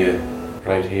 I'm here.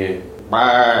 Right here.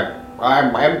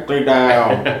 I'm empty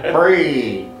now.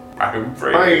 Free. I'm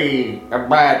Free of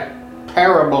that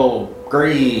terrible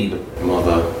greed.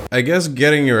 Mother. I guess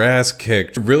getting your ass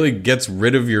kicked really gets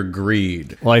rid of your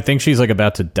greed. Well, I think she's like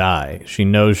about to die. She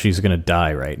knows she's gonna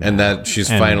die right now, And that she's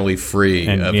finally free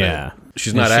of it.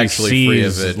 She's not actually free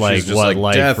of it. Like she's just what like,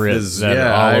 life death is, is, that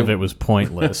yeah, all of it was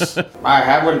pointless. I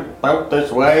haven't felt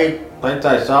this way since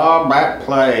I saw that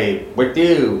play with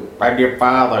you and your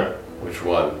father. Which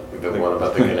one? The one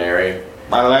about the canary?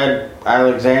 I led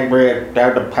Alexandria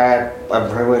down the path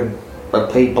of ruin,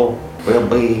 but people will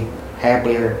be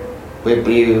happier with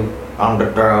you on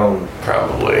the throne.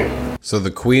 Probably. So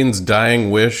the queen's dying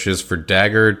wish is for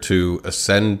Dagger to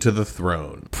ascend to the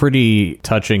throne. Pretty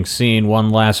touching scene.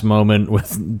 One last moment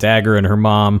with Dagger and her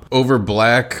mom. Over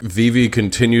Black, Vivi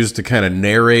continues to kind of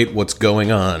narrate what's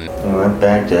going on. We went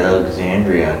back to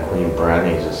Alexandria on Queen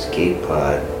Brownie's escape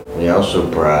pod. We also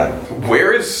brought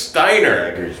Where is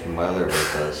Steiner? Dagger's mother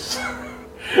with us.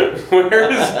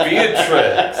 Where is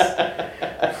Beatrix?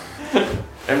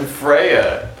 And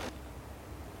Freya?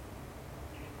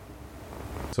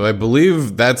 So I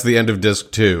believe that's the end of disc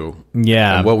 2.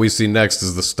 Yeah. And what we see next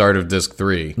is the start of disc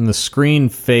 3. And the screen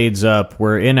fades up.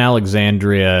 We're in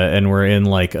Alexandria, and we're in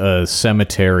like a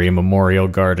cemetery, memorial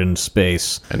garden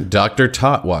space. And Dr.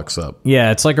 Tot walks up.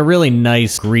 Yeah, it's like a really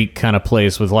nice Greek kind of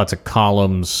place with lots of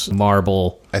columns,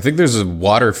 marble. I think there's a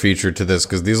water feature to this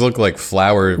because these look like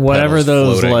flower Whatever petals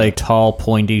those floating. like tall,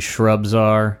 pointy shrubs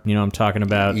are. You know what I'm talking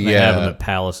about? They Yeah. have them at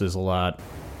palaces a lot.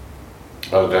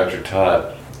 Oh, Dr.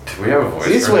 Todd. Do we have a voice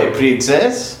This for way, him?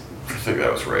 princess. I think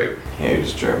that was right. Yeah, he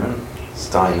was German.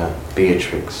 Steiner,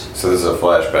 Beatrix. So this is a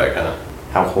flashback, huh?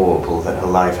 How horrible that her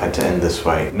life had to end this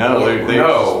way.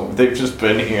 They've just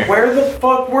been here. Where the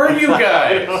fuck were you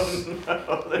guys?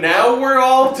 Now we're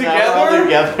all together?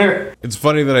 Together. It's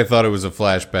funny that I thought it was a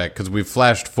flashback because we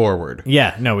flashed forward.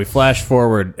 Yeah, no, we flashed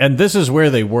forward. And this is where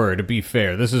they were, to be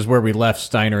fair. This is where we left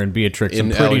Steiner and Beatrix. I'm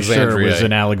pretty sure it was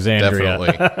in Alexandria.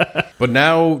 Definitely. But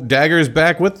now Dagger's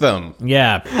back with them.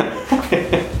 Yeah.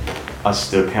 I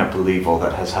still can't believe all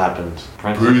that has happened.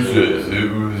 Princess,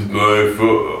 it was my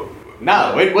fault.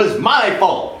 No, it was my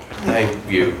fault. Thank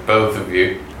you, both of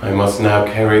you. I must now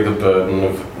carry the burden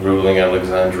of ruling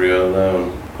Alexandria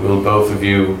alone. Will both of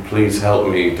you please help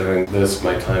me during this,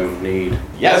 my time of need?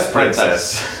 Yes,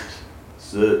 princess.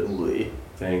 Certainly.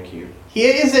 Thank you.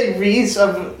 Here is a wreath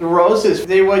of roses.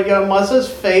 They were your mother's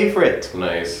favorite.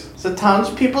 Nice. The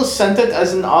townspeople sent it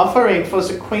as an offering for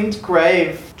the queen's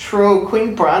grave. True,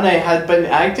 Queen Brane had been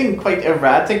acting quite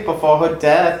erratic before her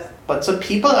death, but the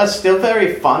people are still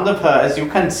very fond of her, as you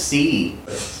can see.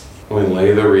 We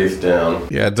lay the wreath down.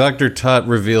 Yeah, Dr. Tot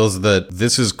reveals that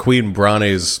this is Queen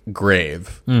Brane's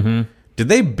grave. Mm-hmm. Did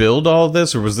they build all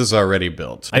this, or was this already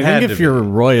built? I think if you're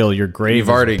royal, your grave You've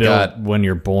already is built got- when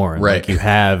you're born. Right. Like you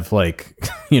have, like,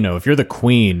 you know, if you're the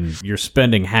queen, you're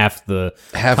spending half the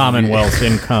Half of Commonwealth's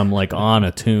income, like, on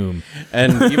a tomb.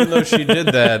 And even though she did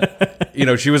that, you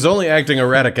know, she was only acting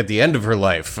erratic at the end of her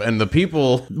life, and the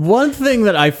people... One thing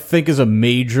that I think is a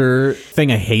major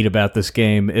thing I hate about this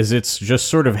game is it's just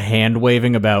sort of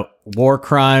hand-waving about war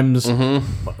crimes,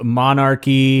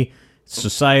 monarchy,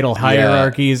 societal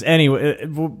hierarchies. Anyway,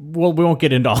 well, we won't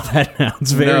get into all that now.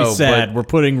 It's very sad. but We're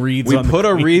putting wreaths We on put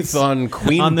the a queens. wreath on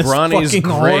Queen on this Brane's fucking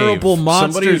grave. horrible Somebody who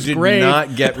monster's did grave.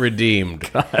 not get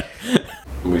redeemed.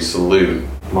 We salute.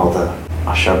 Mother,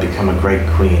 I shall become a great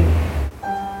queen.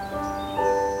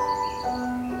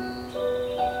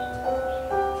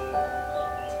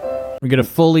 We get a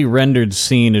fully rendered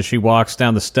scene as she walks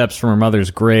down the steps from her mother's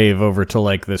grave over to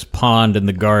like this pond in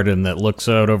the garden that looks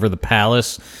out over the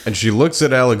palace. And she looks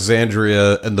at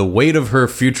Alexandria, and the weight of her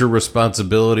future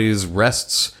responsibilities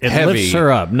rests It heavy. lifts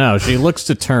her up. No, she looks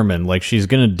determined, like she's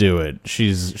gonna do it.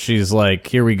 She's like,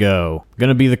 here we go.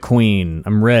 Gonna be the queen.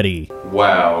 I'm ready.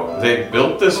 Wow, they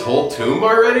built this whole tomb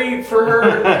already for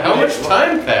her? How much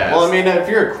time passed? Well, I mean, if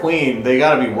you're a queen, they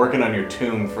gotta be working on your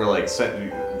tomb for like...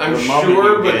 I'm the moment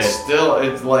sure, you but get, still,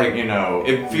 it's like, you know,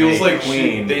 it feels made like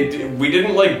queen. we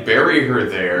didn't like bury her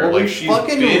there. Well, like we she's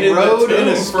fucking been in rode the an tomb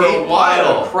escape for a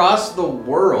while. pod across the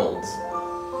world.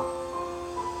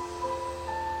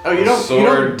 Oh, you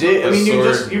don't dig. I mean, you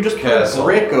just put castle. a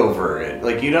brick over it.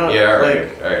 Like you don't. Yeah,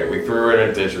 like, all right. We threw her in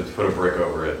a ditch and put a brick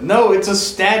over it. No, it's a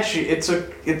statue. It's a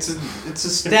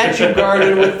statue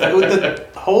garden with a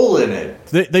hole in it.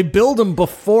 They build them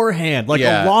beforehand, like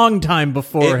a long time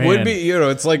beforehand. It would be,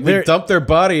 it's like they dump their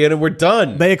body in and we're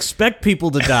done. They expect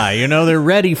people to die, they're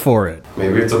ready for it.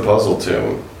 Maybe it's a puzzle,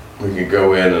 Tim. We could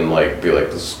go in and be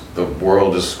like, the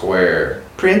world is square.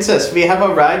 Princess, we have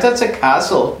arrived at the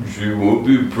castle. She won't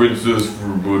be a princess for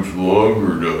much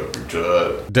longer, Dr.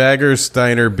 Todd. Dagger,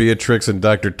 Steiner, Beatrix, and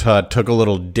Dr. Todd took a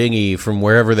little dinghy from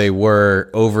wherever they were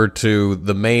over to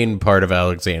the main part of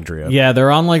Alexandria. Yeah,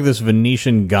 they're on this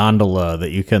Venetian gondola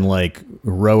that you can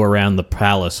row around the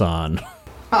palace on. Ha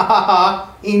ha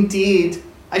ha, indeed.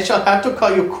 I shall have to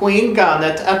call you Queen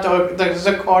Garnet after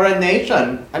the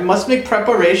coronation. I must make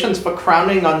preparations for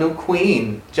crowning our new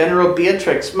queen. General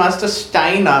Beatrix, Master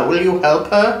Steiner, will you help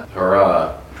her?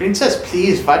 Hurrah. Princess,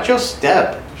 please, watch your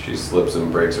step. She slips and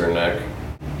breaks her neck.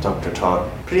 Dr. Todd.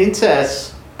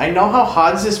 Princess, I know how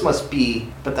hard this must be,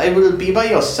 but I will be by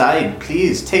your side.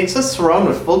 Please, take the throne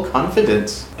with full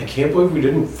confidence. I can't believe we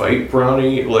didn't fight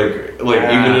Brownie, even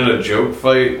in a joke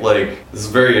fight. This is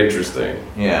very interesting.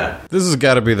 Yeah. This has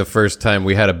got to be the first time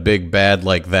we had a big bad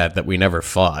like that we never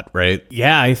fought, right?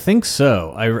 Yeah, I think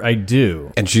so. I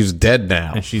do. And she's dead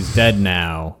now.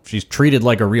 She's treated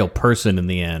like a real person in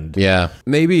the end. Yeah.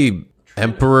 Maybe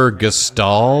Emperor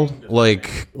Gestal?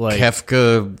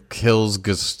 Kefka kills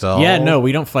Gestal? Yeah, no,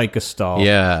 we don't fight Gestal.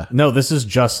 Yeah. No, this is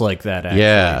just like that, actually.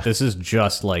 Yeah. This is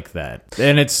just like that.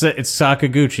 And it's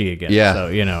Sakaguchi again. Yeah.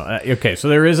 So, okay, so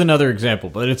there is another example,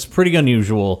 but it's pretty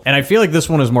unusual. And I feel like this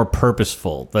one is more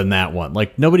purposeful than that one.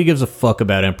 Nobody gives a fuck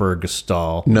about Emperor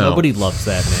Gestal. No. Nobody loves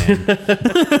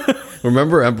that man.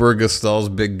 Remember Emperor Gestal's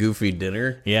big goofy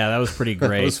dinner? Yeah, that was pretty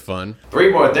great. That was fun.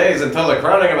 3 more days until the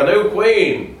crowning of a new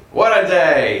queen. What a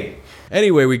day!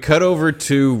 Anyway, we cut over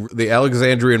to the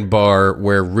Alexandrian bar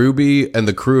where Ruby and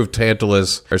the crew of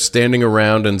Tantalus are standing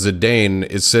around and Zidane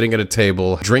is sitting at a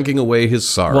table drinking away his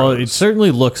sorrows. Well, it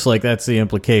certainly looks like that's the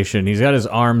implication. He's got his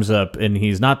arms up and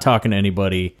he's not talking to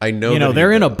anybody. I know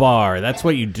they're in a bar. That's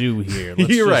what you do here. Let's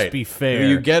You're just right. be fair.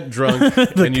 You get drunk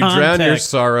and you drown your context.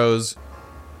 sorrows.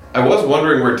 I was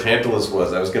wondering where Tantalus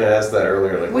was. I was going to ask that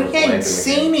earlier. We hadn't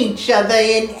seen each other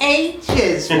in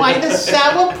ages. Why the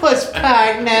sourpuss,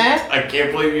 partner? I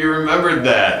can't believe you remembered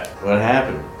that. What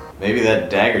happened? Maybe that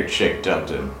dagger chick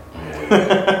dumped him.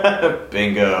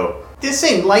 Bingo. This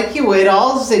ain't like you at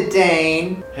all,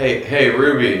 Zidane. Hey,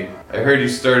 Ruby. I heard you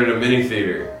started a mini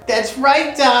theater. That's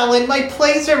right, darling. My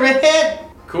plays are a hit.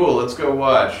 Cool, let's go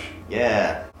watch.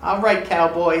 Yeah. All right,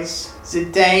 cowboys.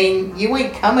 Zidane, you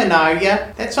ain't coming, are ya?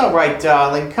 That's all right,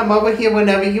 darling. Come over here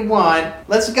whenever you want.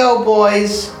 Let's go,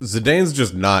 boys. Zidane's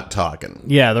just not talking,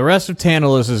 Yeah, the rest of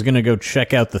Tantalus is going to go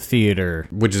check out the theater.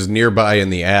 which is nearby in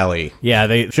the alley. Yeah,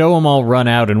 they show them all run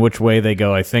out and which way they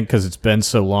go. I think because it's been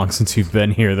so long since you've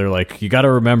been here, they're like, you got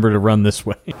to remember to run this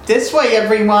way. This way,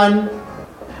 everyone.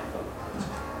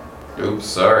 Oops,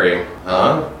 sorry.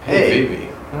 Huh? Hey. Vivi.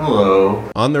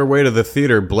 Hello. On their way to the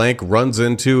theater, Blank runs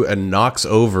into and knocks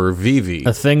over Vivi.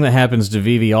 A thing that happens to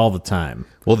Vivi all the time.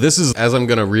 Well, this is, as I'm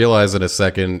going to realize in a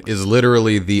second, is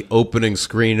literally the opening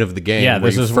screen of the game. Yeah,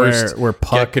 this you is first where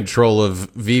Puck get control of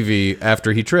Vivi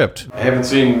after he tripped. I haven't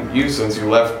seen you since you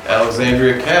left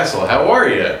Alexandria Castle. How are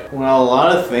you? Well, a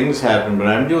lot of things happened, but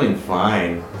I'm doing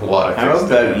fine. A lot of How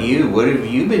things about happened. you? What have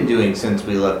you been doing since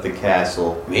we left the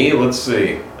castle? Me? Let's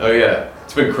see. Oh, yeah.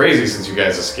 It's been crazy since you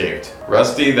guys escaped.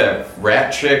 Rusty, that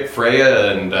rat chick,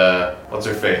 Freya, and, what's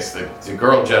her face? The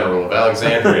girl general of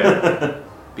Alexandria.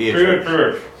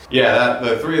 Beatrix. Yeah,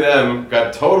 the 3 of them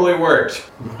got totally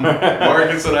worked.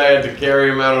 Marcus and I had to carry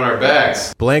him out on our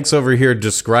backs. Blank's over here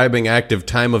describing active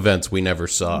time events we never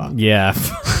saw. Yeah.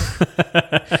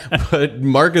 But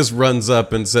Marcus runs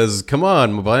up and says, "Come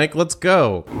on, Blank, let's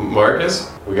go." Marcus?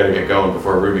 We gotta get going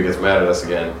before Ruby gets mad at us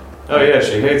again. Oh yeah,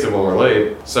 she hates it when we're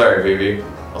late. Sorry, Vivi.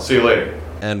 I'll see you later.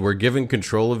 And we're given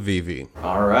control of Vivi.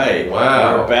 All right.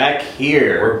 Wow. We're back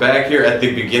here. We're back here at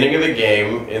the beginning of the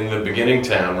game, in the beginning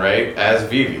town, right? As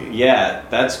Vivi. Yeah,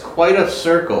 that's quite a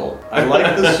circle. I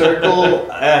like the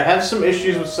circle. I have some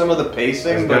issues with some of the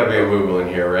pacing, There's gotta but be a Moogle in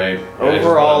here, right?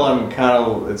 overall, I'm kind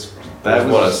of. That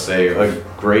wanna was save. a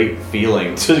great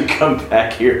feeling to come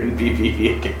back here and be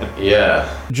Vivi again.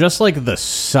 Yeah. Just like the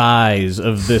size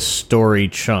of this story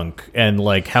chunk and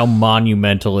like how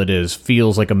monumental it is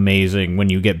feels like amazing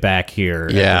when you get back here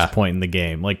at Yeah. this point in the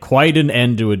game. Like quite an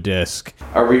end to a disc.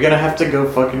 Are we gonna have to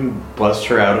go fucking bust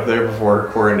her out of there before her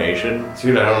coronation?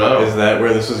 Dude, I don't know. Is that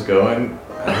where this is going?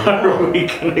 Are we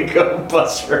gonna go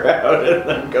bust her out and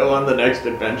then go on the next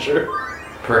adventure?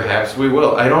 Perhaps we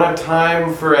will. I don't have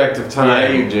time for active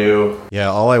time. Yeah, you do. Yeah,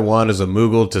 all I want is a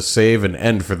Moogle to save and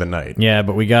end for the night. Yeah,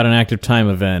 but we got an active time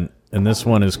event And this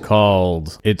one is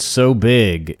called It's So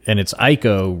Big, and it's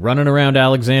Aiko running around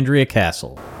Alexandria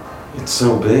Castle. It's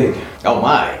so big. Oh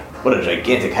my, what a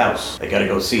gigantic house. I gotta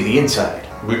go see the inside.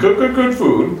 We cook good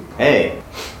food. Hey,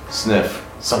 sniff.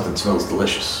 Something smells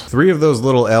delicious. 3 of those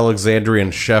little Alexandrian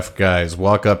chef guys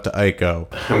walk up to Aiko.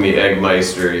 I'm the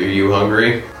Eggmeister. Are you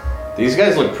hungry? These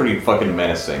guys look pretty fucking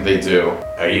menacing. They do.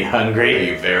 Are you hungry?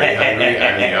 Are you very hungry?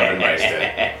 I'm the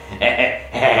Ovenmeister.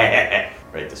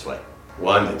 Right this way.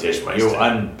 One, the Dishmeister. You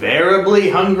unbearably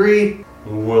hungry?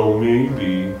 Well,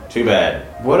 maybe. Too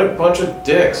bad. What a bunch of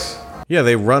dicks. Yeah,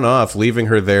 they run off, leaving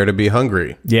her there to be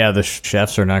hungry. Yeah, the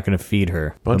chefs are not going to feed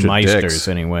her. Bunch the of Meisters, dicks.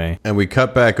 anyway. And we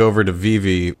cut back over to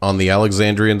Vivi on the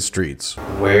Alexandrian streets.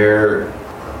 Where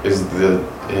is the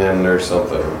inn or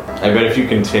something? I bet if you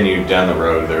continued down the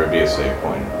road, there would be a save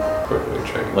point. Quickly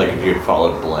check. Like if you had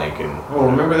followed blank and... Oh,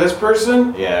 remember this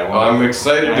person? Yeah, Oh, I'm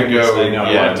excited to go. I know,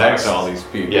 I want to talk to all these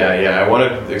people. Yeah, I want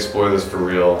to explore this for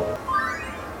real.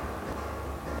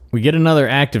 We get another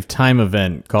active time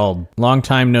event called Long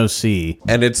Time No See.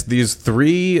 And it's these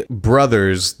 3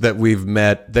 brothers that we've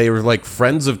met. They were like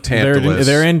friends of Tantalus.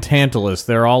 They're in Tantalus.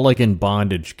 They're all like in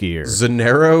bondage gear.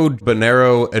 Zanero,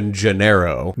 Bonero, and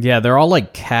Gennaro. Yeah, they're all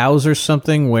like cows or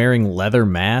something wearing leather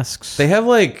masks. They have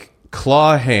like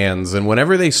claw hands, and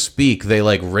whenever they speak, they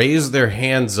like raise their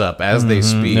hands up as they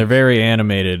speak. They're very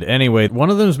animated. Anyway, one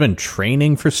of them's been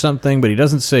training for something, but he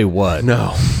doesn't say what.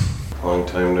 No. Long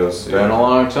time no see. Been a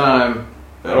long time.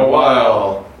 Been a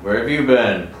while. Where have you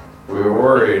been? We were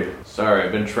worried. Sorry,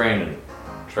 I've been training.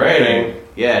 Training?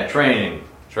 Yeah, training.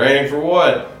 Training for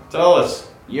what? Tell us.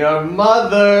 Your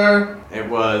mother. It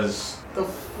was...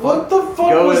 What the fuck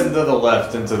Go was... into the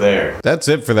left, into there. That's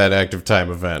it for that active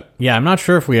time event. Yeah, I'm not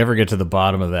sure if we ever get to the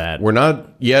bottom of that. We're not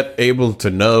yet able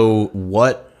to know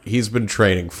what he's been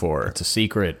training for. It's a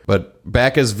secret. But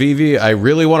back as Vivi, I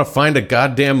really want to find a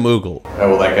goddamn Moogle. Oh,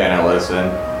 well, that guy now let us in.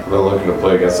 I've been looking to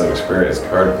play against an experienced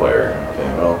card player.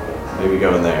 Okay, well, maybe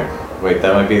go in there. Wait,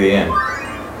 that might be the end.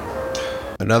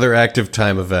 Another active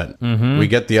time event. We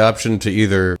get the option to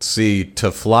either see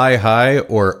To Fly High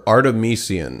or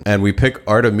Artemisian, and we pick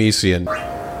Artemisian.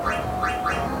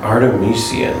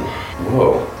 Artemisian.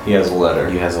 Whoa. He has a letter.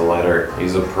 He has a letter.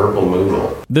 He's a purple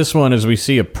Moogle. This one is we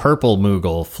see a purple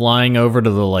Moogle flying over to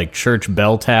the like church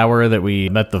bell tower that we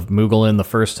met the Moogle in the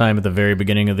first time at the very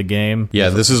beginning of the game. Yeah,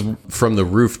 this is from the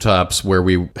rooftops where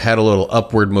we had a little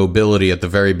upward mobility at the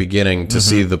very beginning to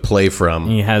see the play from.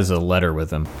 He has a letter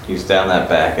with him. He's down that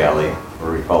back alley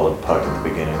where we followed Puck at the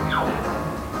beginning.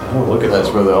 Oh, look at That's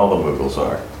that. where all the Moogles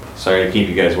are. Sorry to keep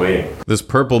you guys waiting. This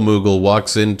purple Moogle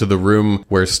walks into the room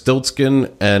where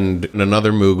Stiltskin and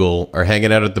another Moogle are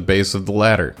hanging out at the base of the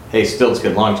ladder. Hey,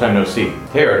 Stiltskin, long time no see.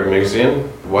 Hey, Artemisian.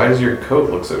 Why does your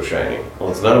coat look so shiny? Well,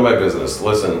 it's none of my business.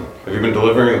 Listen, have you been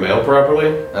delivering the mail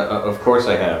properly? Of course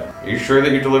I have. Are you sure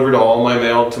that you delivered all my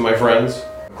mail to my friends?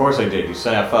 Of course I did. You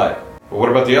sent out 5. Well, what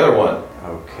about the other one?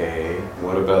 Okay.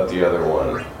 What about the other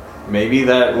one? Maybe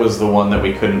that was the one that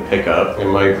we couldn't pick up. It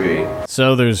might be.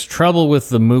 So there's trouble with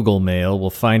the Moogle mail.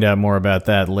 We'll find out more about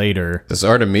that later. This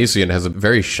Artemisian has a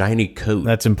very shiny coat.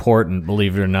 That's important,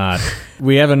 believe it or not.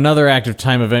 We have another active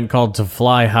time event called To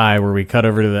Fly High, where we cut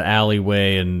over to the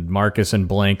alleyway and Marcus and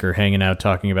Blank are hanging out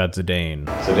talking about Zidane.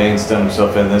 Zidane's done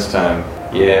himself in this time.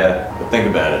 Yeah, but think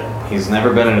about it. He's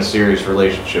never been in a serious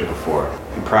relationship before.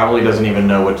 He probably doesn't even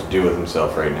know what to do with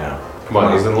himself right now. Come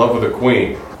on, he's in love with a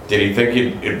queen. Did he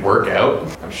think it'd work out?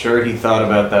 I'm sure he thought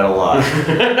about that a lot.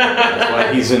 That's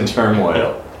why he's in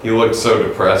turmoil. He looked so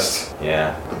depressed.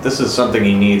 Yeah, but this is something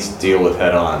he needs to deal with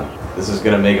head on. This is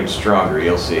gonna make him stronger,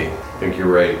 you'll see. I think you're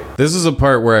right. This is a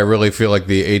part where I really feel like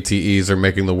the ATEs are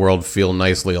making the world feel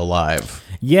nicely alive.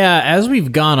 Yeah, as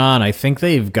we've gone on, I think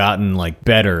they've gotten like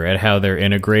better at how they're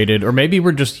integrated, or maybe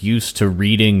we're just used to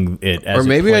reading it as Or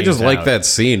maybe it I just plays like out. that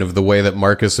scene of the way that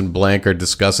Marcus and Blank are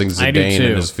discussing I do Zidane too.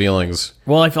 and his feelings.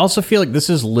 Well, I also feel like this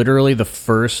is literally the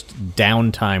first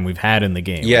downtime we've had in the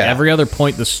game. Yeah. Like, every other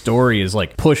point, the story is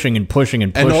like pushing and pushing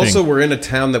and pushing. And also, we're in a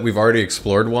town that we've already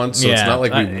explored once, so it's not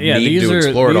like we need these to are,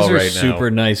 explore it these all are right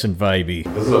super now. nice and vibey.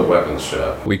 This is a weapons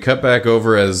shop. We cut back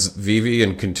over as Vivi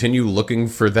and continue looking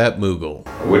for that Moogle.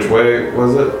 Which way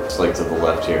was it? It's like to the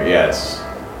left here. Yeah, it's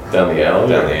Down the alley?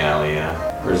 down the alley,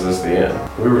 yeah. Or is this the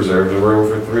inn? We reserved a room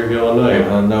for 3 gil a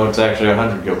night. No, it's actually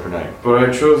 100 gil per night. But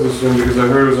I chose this inn because I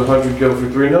heard it was 100 gil for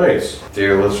 3 nights.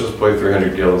 Dear, let's just play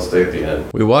 300 gil and stay at the inn.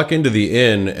 We walk into the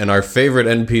inn, and our favorite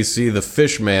NPC, the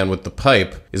fish man with the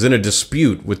pipe, is in a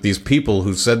dispute with these people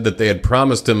who said that they had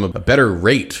promised him a better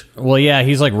rate. Well, yeah,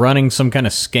 he's like running some kind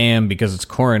of scam because it's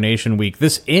Coronation Week.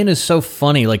 This inn is so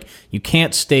funny. Like, you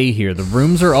can't stay here. The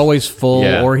rooms are always full,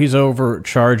 or he's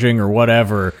overcharging or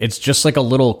whatever. It's just like a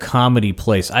little comedy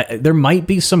place. There might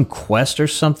be some quest or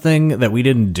something that we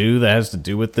didn't do that has to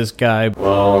do with this guy.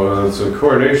 Well, it's a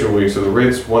Coronation Week, so the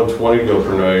rate's 120 gil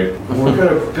per night. What kind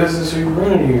of business are you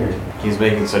running here? He's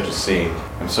making such a scene.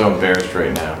 I'm so embarrassed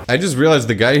right now. I just realized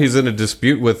the guy he's in a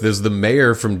dispute with is the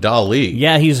mayor from Dali.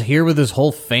 Yeah, he's here with his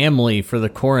whole family for the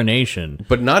coronation.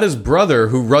 But not his brother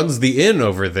who runs the inn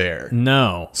over there.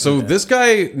 No. So this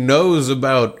guy knows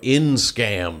about inn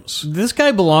scams. This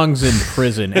guy belongs in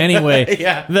prison. Anyway,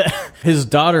 his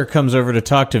daughter comes over to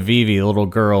talk to Vivi, a little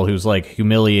girl who's like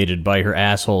humiliated by her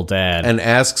asshole dad. And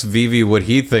asks Vivi what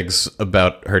he thinks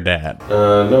about her dad.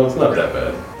 No, it's not that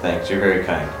bad. Thanks, you're very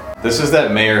kind. This is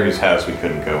that mayor whose house we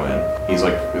couldn't go in. He's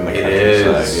like in the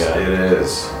countryside. It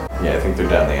is. Yeah, I think they're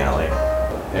down the alley.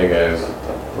 Hey guys,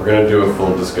 we're gonna do a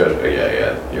full discussion.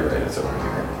 Yeah, you're right, it's over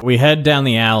here. We head down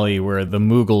the alley where the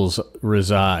Mughals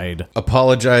reside.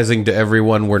 Apologizing to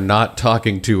everyone we're not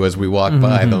talking to as we walk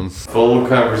by them. Full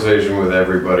conversation with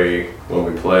everybody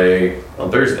when we play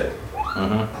on Thursday.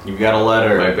 You've got a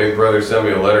letter. My big brother sent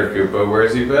me a letter, Koopa.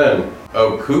 Where's he been?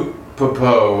 Oh,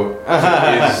 Koopapo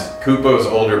is Koopo's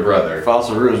older brother.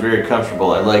 Fossil Roo is very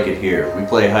comfortable. I like it here. We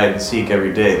play hide and seek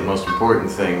every day. The most important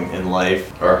thing in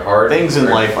life, things in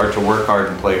life are to work hard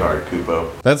and play hard,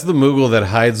 Koopo. That's the Moogle that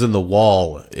hides in the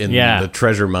wall in the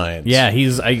treasure mines.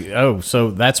 Yeah,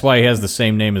 so that's why he has the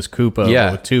same name as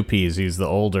Koopa with 2 P's. He's the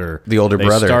older brother.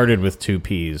 They started with 2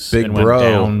 P's Big and bro.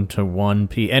 went down to 1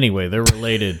 P. Anyway, they're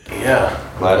related. Yeah.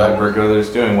 Glad my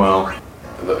brother's doing well.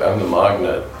 I'm the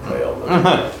magnet.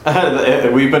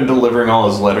 We've been delivering all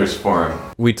his letters for him.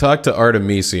 We talked to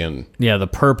Artemisian. Yeah, the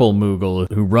purple Moogle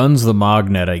who runs the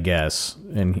Mognet, I guess.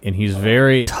 And he's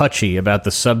very touchy about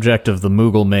the subject of the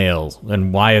Moogle mail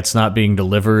and why it's not being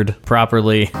delivered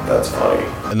properly. That's funny.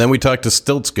 And then we talked to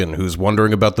Stiltskin, who's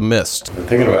wondering about the mist. I'm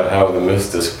thinking about how the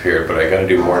mist disappeared, but I gotta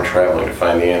do more traveling to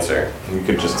find the answer. We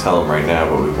could just tell him right now,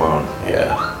 but we won't.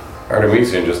 Yeah.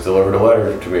 Artemisian just delivered a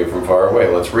letter to me from far away.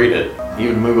 Let's read it.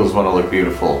 Even Moogles want to look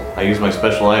beautiful. I use my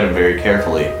special item very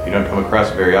carefully. You don't come across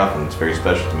it very often. It's very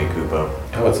special to me, Koopo.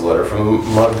 Oh, it's a letter from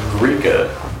Madrika,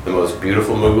 the most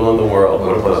beautiful Moogle in the world.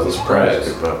 What a pleasant surprise.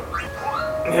 Koopo.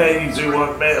 Yeah, you do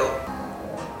want mail.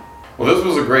 Well, this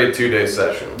was a great 2-day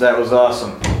session. That was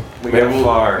awesome. We got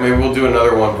far. Maybe we'll do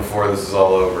another one before this is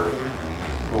all over.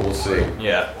 We'll see.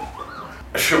 Yeah.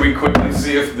 Should we quickly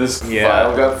see if this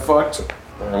file got fucked?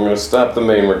 I'm gonna stop the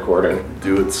main recording.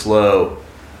 Do it slow.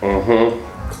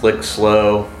 Click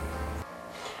slow.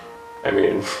 I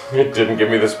mean, it didn't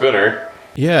give me the spinner.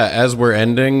 Yeah, as we're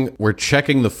ending, we're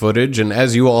checking the footage, and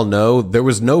as you all know, there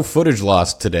was no footage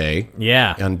lost today.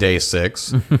 Yeah. On day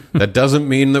 6. That doesn't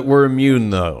mean that we're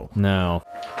immune, though. No.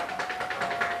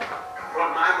 But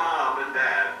my mom and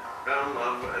dad fell in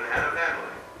love and had a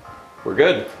family. We're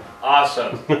good.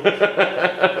 Awesome.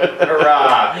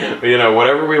 Hurrah. You know,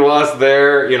 whatever we lost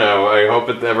there, you know, I hope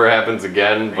it never happens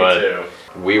again, but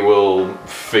we will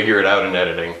figure it out in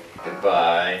editing.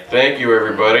 Goodbye. Thank you,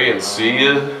 everybody, and see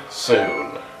you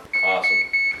soon. Awesome.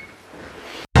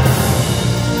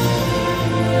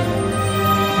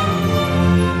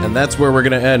 And that's where we're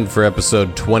going to end for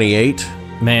episode 28.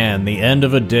 Man, the end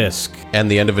of a disc. And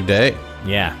the end of a day.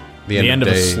 Yeah. The end of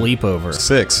a day sleepover.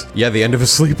 6. Yeah, the end of a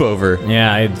sleepover.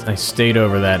 Yeah, I stayed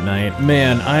over that night.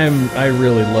 Man, I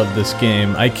really love this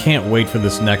game. I can't wait for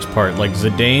this next part. Like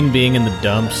Zidane being in the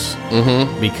dumps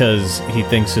because he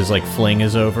thinks his like fling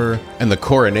is over. And the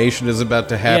coronation is about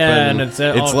to happen. Yeah, and it's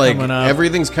all like coming up.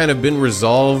 Everything's kind of been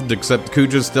resolved except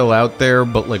Kuja's still out there,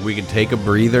 but like we can take a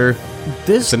breather.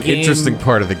 This It's an interesting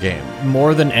part of the game.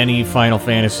 More than any Final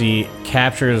Fantasy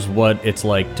captures what it's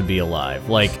like to be alive.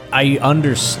 Like I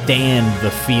understand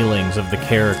the feelings of the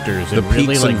characters in really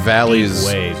peaks like and valleys,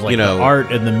 deep ways. Like you know, the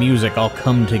art and the music all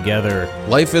come together.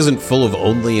 Life isn't full of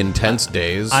only intense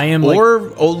days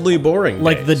or only boring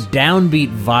like days. The downbeat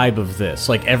vibe of this,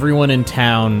 like everyone in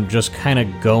town just kind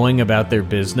of going about their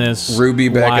business. Ruby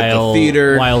back at the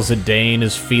theater while Zidane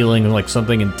is feeling like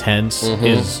something intense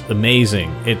is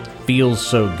amazing. feels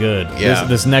so good. Yeah.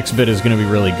 This next bit is going to be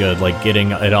really good, like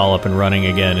getting it all up and running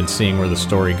again and seeing where the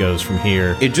story goes from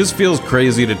here. It just feels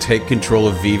crazy to take control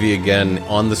of Vivi again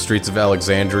on the streets of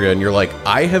Alexandria, and you're like,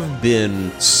 I have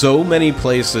been so many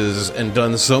places and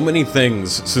done so many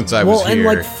things since I was here.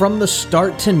 Well, and like from the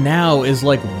start to now is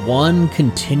like one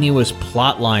continuous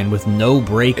plot line with no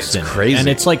breaks in it. Crazy. And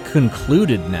it's like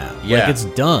concluded now. Yeah. Like it's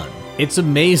done. It's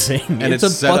amazing. And it's a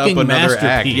set fucking up another masterpiece.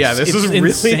 act. Yeah, this It's is really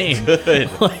insane.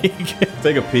 good. Like,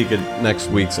 Take a peek at next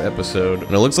week's episode.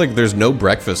 And it looks like there's no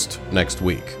breakfast next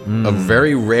week. A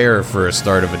very rare for a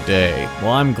start of a day.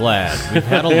 well, I'm glad. We've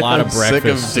had a lot of I'm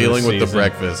breakfasts. sick of dealing this with the season.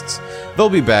 breakfasts. They'll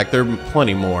be back. There are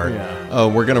plenty more. Yeah.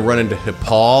 We're gonna run into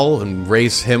Paul and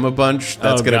race him a bunch.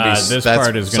 That's Oh, gonna God, be this that's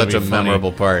part is gonna such be a funny.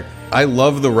 memorable part. I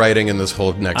love the writing in this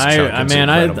whole next chunk. It's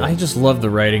incredible. I just love the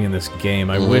writing in this game.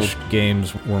 I wish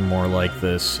games were more like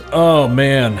this. Oh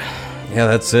man, Yeah,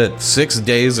 that's it. 6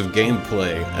 days of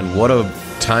gameplay, and what a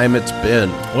time it's been.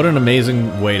 what an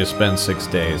amazing way to spend 6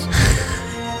 days.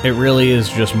 It really is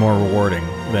just more rewarding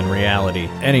than reality.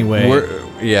 Anyway,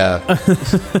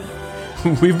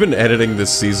 We've been editing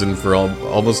this season for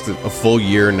almost a full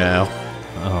year now.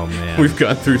 oh man, We've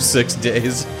gone through 6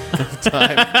 days of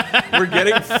time. We're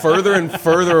getting further and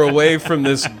further away from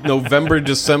this November,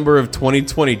 December of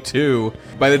 2022.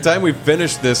 By the time we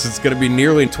finish this, it's going to be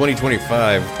nearly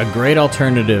 2025. a great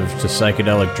alternative to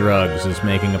psychedelic drugs is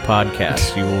making a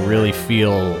podcast. You will really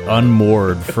feel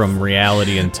unmoored from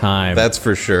reality and time. That's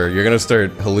for sure. You're going to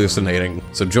start hallucinating.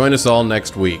 So join us all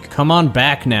next week. Come on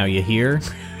back now, you hear?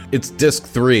 It's Disc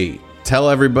 3. Tell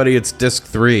everybody it's Disc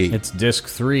 3. It's disc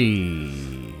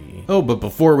 3. Oh, but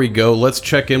before we go, let's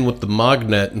check in with the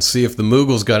Mognet and see if the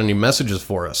Moogle's got any messages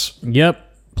for us. Yep,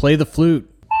 play the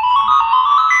flute.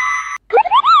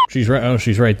 She's right. Oh,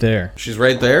 she's right there. She's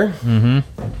right there? Mm-hmm.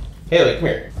 Haley, come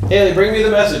here. Haley, bring me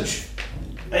the message.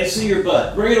 I see your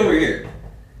butt. Bring it over here.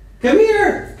 Come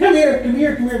here. Come here. Come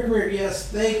here. Come here. Come here. Yes,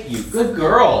 thank you. Good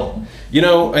girl. You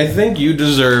know, I think you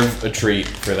deserve a treat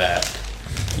for that.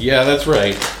 Yeah, that's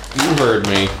right. You heard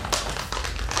me.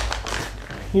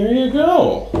 Here you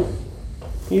go.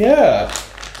 Yeah.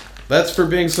 That's for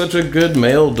being such a good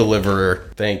mail deliverer.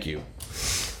 Thank you.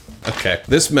 Okay.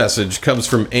 This message comes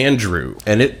from Andrew,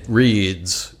 and it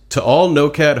reads, to all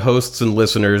NoCat hosts and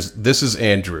listeners, this is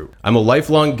Andrew. I'm a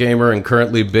lifelong gamer and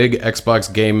currently big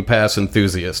Xbox Game Pass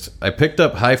enthusiast. I picked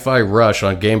up Hi-Fi Rush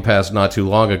on Game Pass not too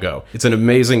long ago. It's an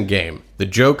amazing game. The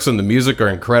jokes and the music are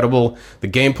incredible. The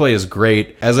gameplay is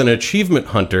great. As an achievement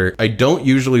hunter, I don't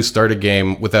usually start a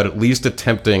game without at least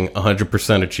attempting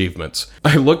 100% achievements.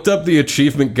 I looked up the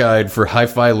achievement guide for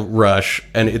Hi-Fi Rush,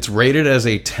 and it's rated as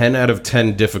a 10 out of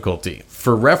 10 difficulty.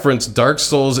 For reference, Dark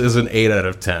Souls is an 8 out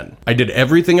of 10. I did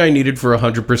everything I needed for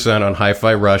 100% on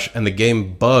Hi-Fi Rush, and the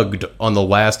game bugged on the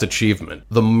last achievement.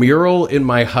 The mural in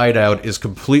my hideout is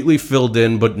completely filled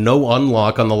in, but no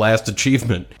unlock on the last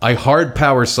achievement. I hard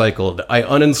power cycled. I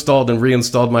uninstalled and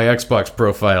reinstalled my Xbox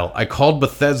profile. I called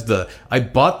Bethesda. I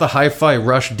bought the Hi-Fi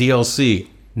Rush DLC.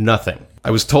 Nothing.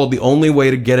 I was told the only way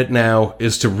to get it now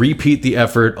is to repeat the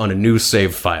effort on a new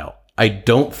save file. I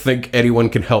don't think anyone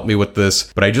can help me with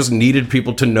this, but I just needed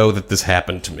people to know that this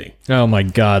happened to me. Oh my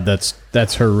god,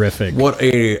 that's horrific. What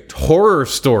a horror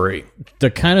story.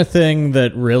 The kind of thing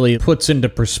that really puts into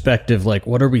perspective, like,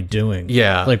 what are we doing?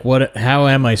 Yeah. Like, how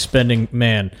am I spending,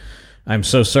 man, I'm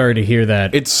so sorry to hear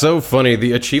that. It's so funny.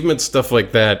 The achievement stuff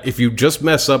like that, if you just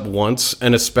mess up once,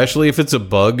 and especially if it's a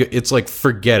bug, it's like,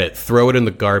 forget it. Throw it in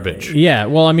the garbage. Yeah,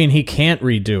 well, I mean, he can't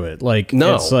redo it. Like,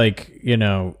 No. It's like, you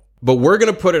know... But we're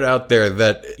going to put it out there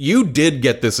that you did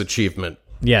get this achievement.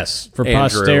 Yes, for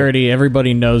Andrew. posterity,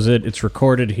 everybody knows it. It's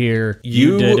recorded here.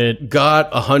 You did it.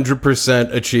 Got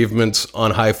 100% achievements on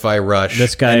Hi-Fi Rush.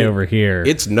 This guy And over here.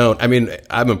 It's known. I mean,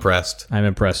 I'm impressed. I'm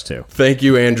impressed too. Thank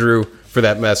you, Andrew, for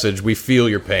that message. We feel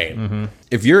your pain. Mm-hmm.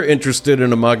 If you're interested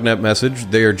in a Mognet message,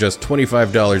 they are just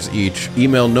 $25 each.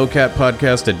 Email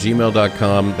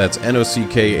nocatpodcast@gmail.com. That's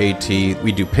NOCKAT.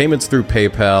 We do payments through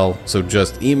PayPal, so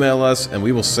just email us and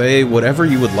we will say whatever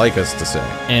you would like us to say.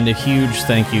 And a huge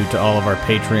thank you to all of our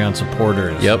Patreon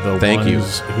supporters. Yep, the thank you.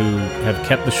 ones who have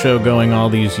kept the show going all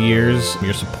these years.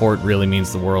 Your support really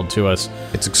means the world to us.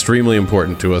 It's extremely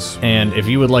important to us. And if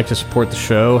you would like to support the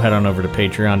show, head on over to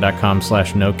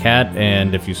patreon.com/nocat.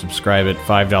 And if you subscribe at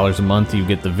 $5 a month, you you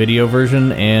get the video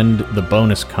version and the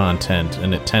bonus content.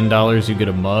 And at $10, you get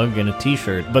a mug and a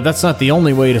t-shirt. But that's not the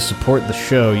only way to support the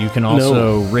show. You can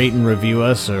also rate and review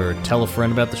us or tell a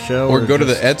friend about the show. Or go to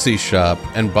the Etsy shop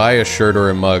and buy a shirt or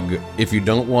a mug. If you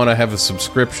don't want to have a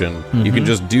subscription, you can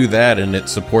just do that and it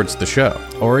supports the show.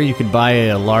 Or you could buy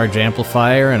a large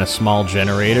amplifier and a small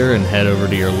generator and head over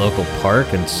to your local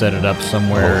park and set it up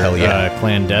somewhere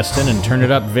clandestine and turn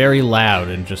it up very loud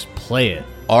and just play it.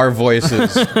 Our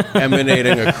voices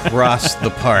emanating across the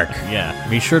park. Yeah.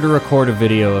 Be sure to record a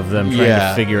video of them trying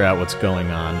to figure out what's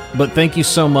going on. But thank you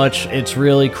so much. It's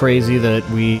really crazy that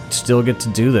we still get to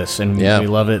do this, and we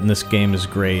love it, and this game is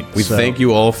great. We thank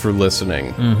you all for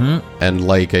listening and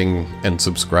liking and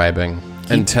subscribing.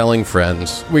 And telling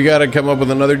friends. We gotta come up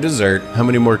with another dessert. How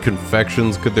many more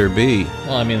confections could there be?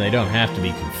 Well, I mean, they don't have to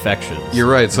be confections. You're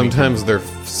right, sometimes they're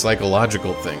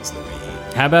psychological things that we eat.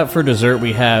 How about for dessert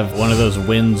we have one of those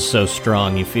winds so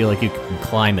strong you feel like you can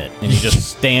climb it, and you just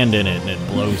stand in it and it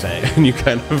blows at you. And you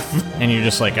kind of... and you're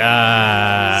just like,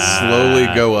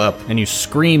 slowly go up. And you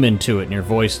scream into it and your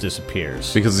voice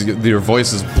disappears. Because your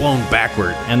voice is blown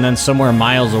backward. And then somewhere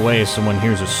miles away, someone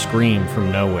hears a scream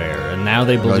from nowhere, and now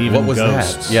they believe in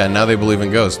ghosts. That? Yeah, now they believe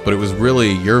in ghosts, but it was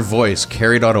really your voice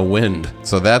carried on a wind.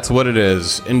 So that's what it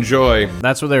is. Enjoy.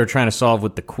 That's what they were trying to solve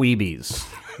with the Queebies.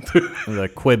 The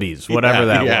Quibbies, whatever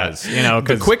that was. You know,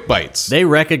 the quick bites. They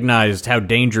recognized how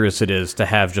dangerous it is to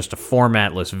have just a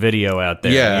formatless video out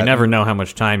there. Yeah. You never know how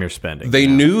much time you're spending. They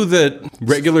knew that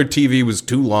regular TV was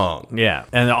too long. Yeah.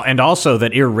 And also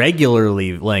that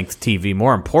irregularly length TV,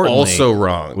 more importantly, also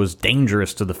wrong, was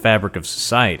dangerous to the fabric of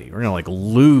society. We're going to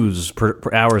lose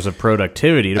hours of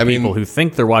productivity to people who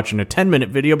think they're watching a 10-minute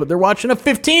video, but they're watching a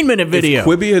 15-minute video. If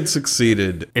Quibi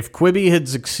had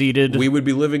succeeded, we would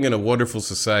be living in a wonderful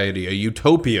society, a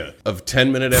utopia of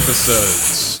 10-minute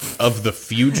episodes of The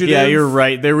Fugitive. Yeah, you're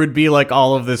right. There would be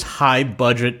all of this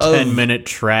high-budget 10-minute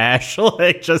trash,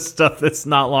 just stuff that's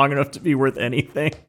not long enough to be worth anything.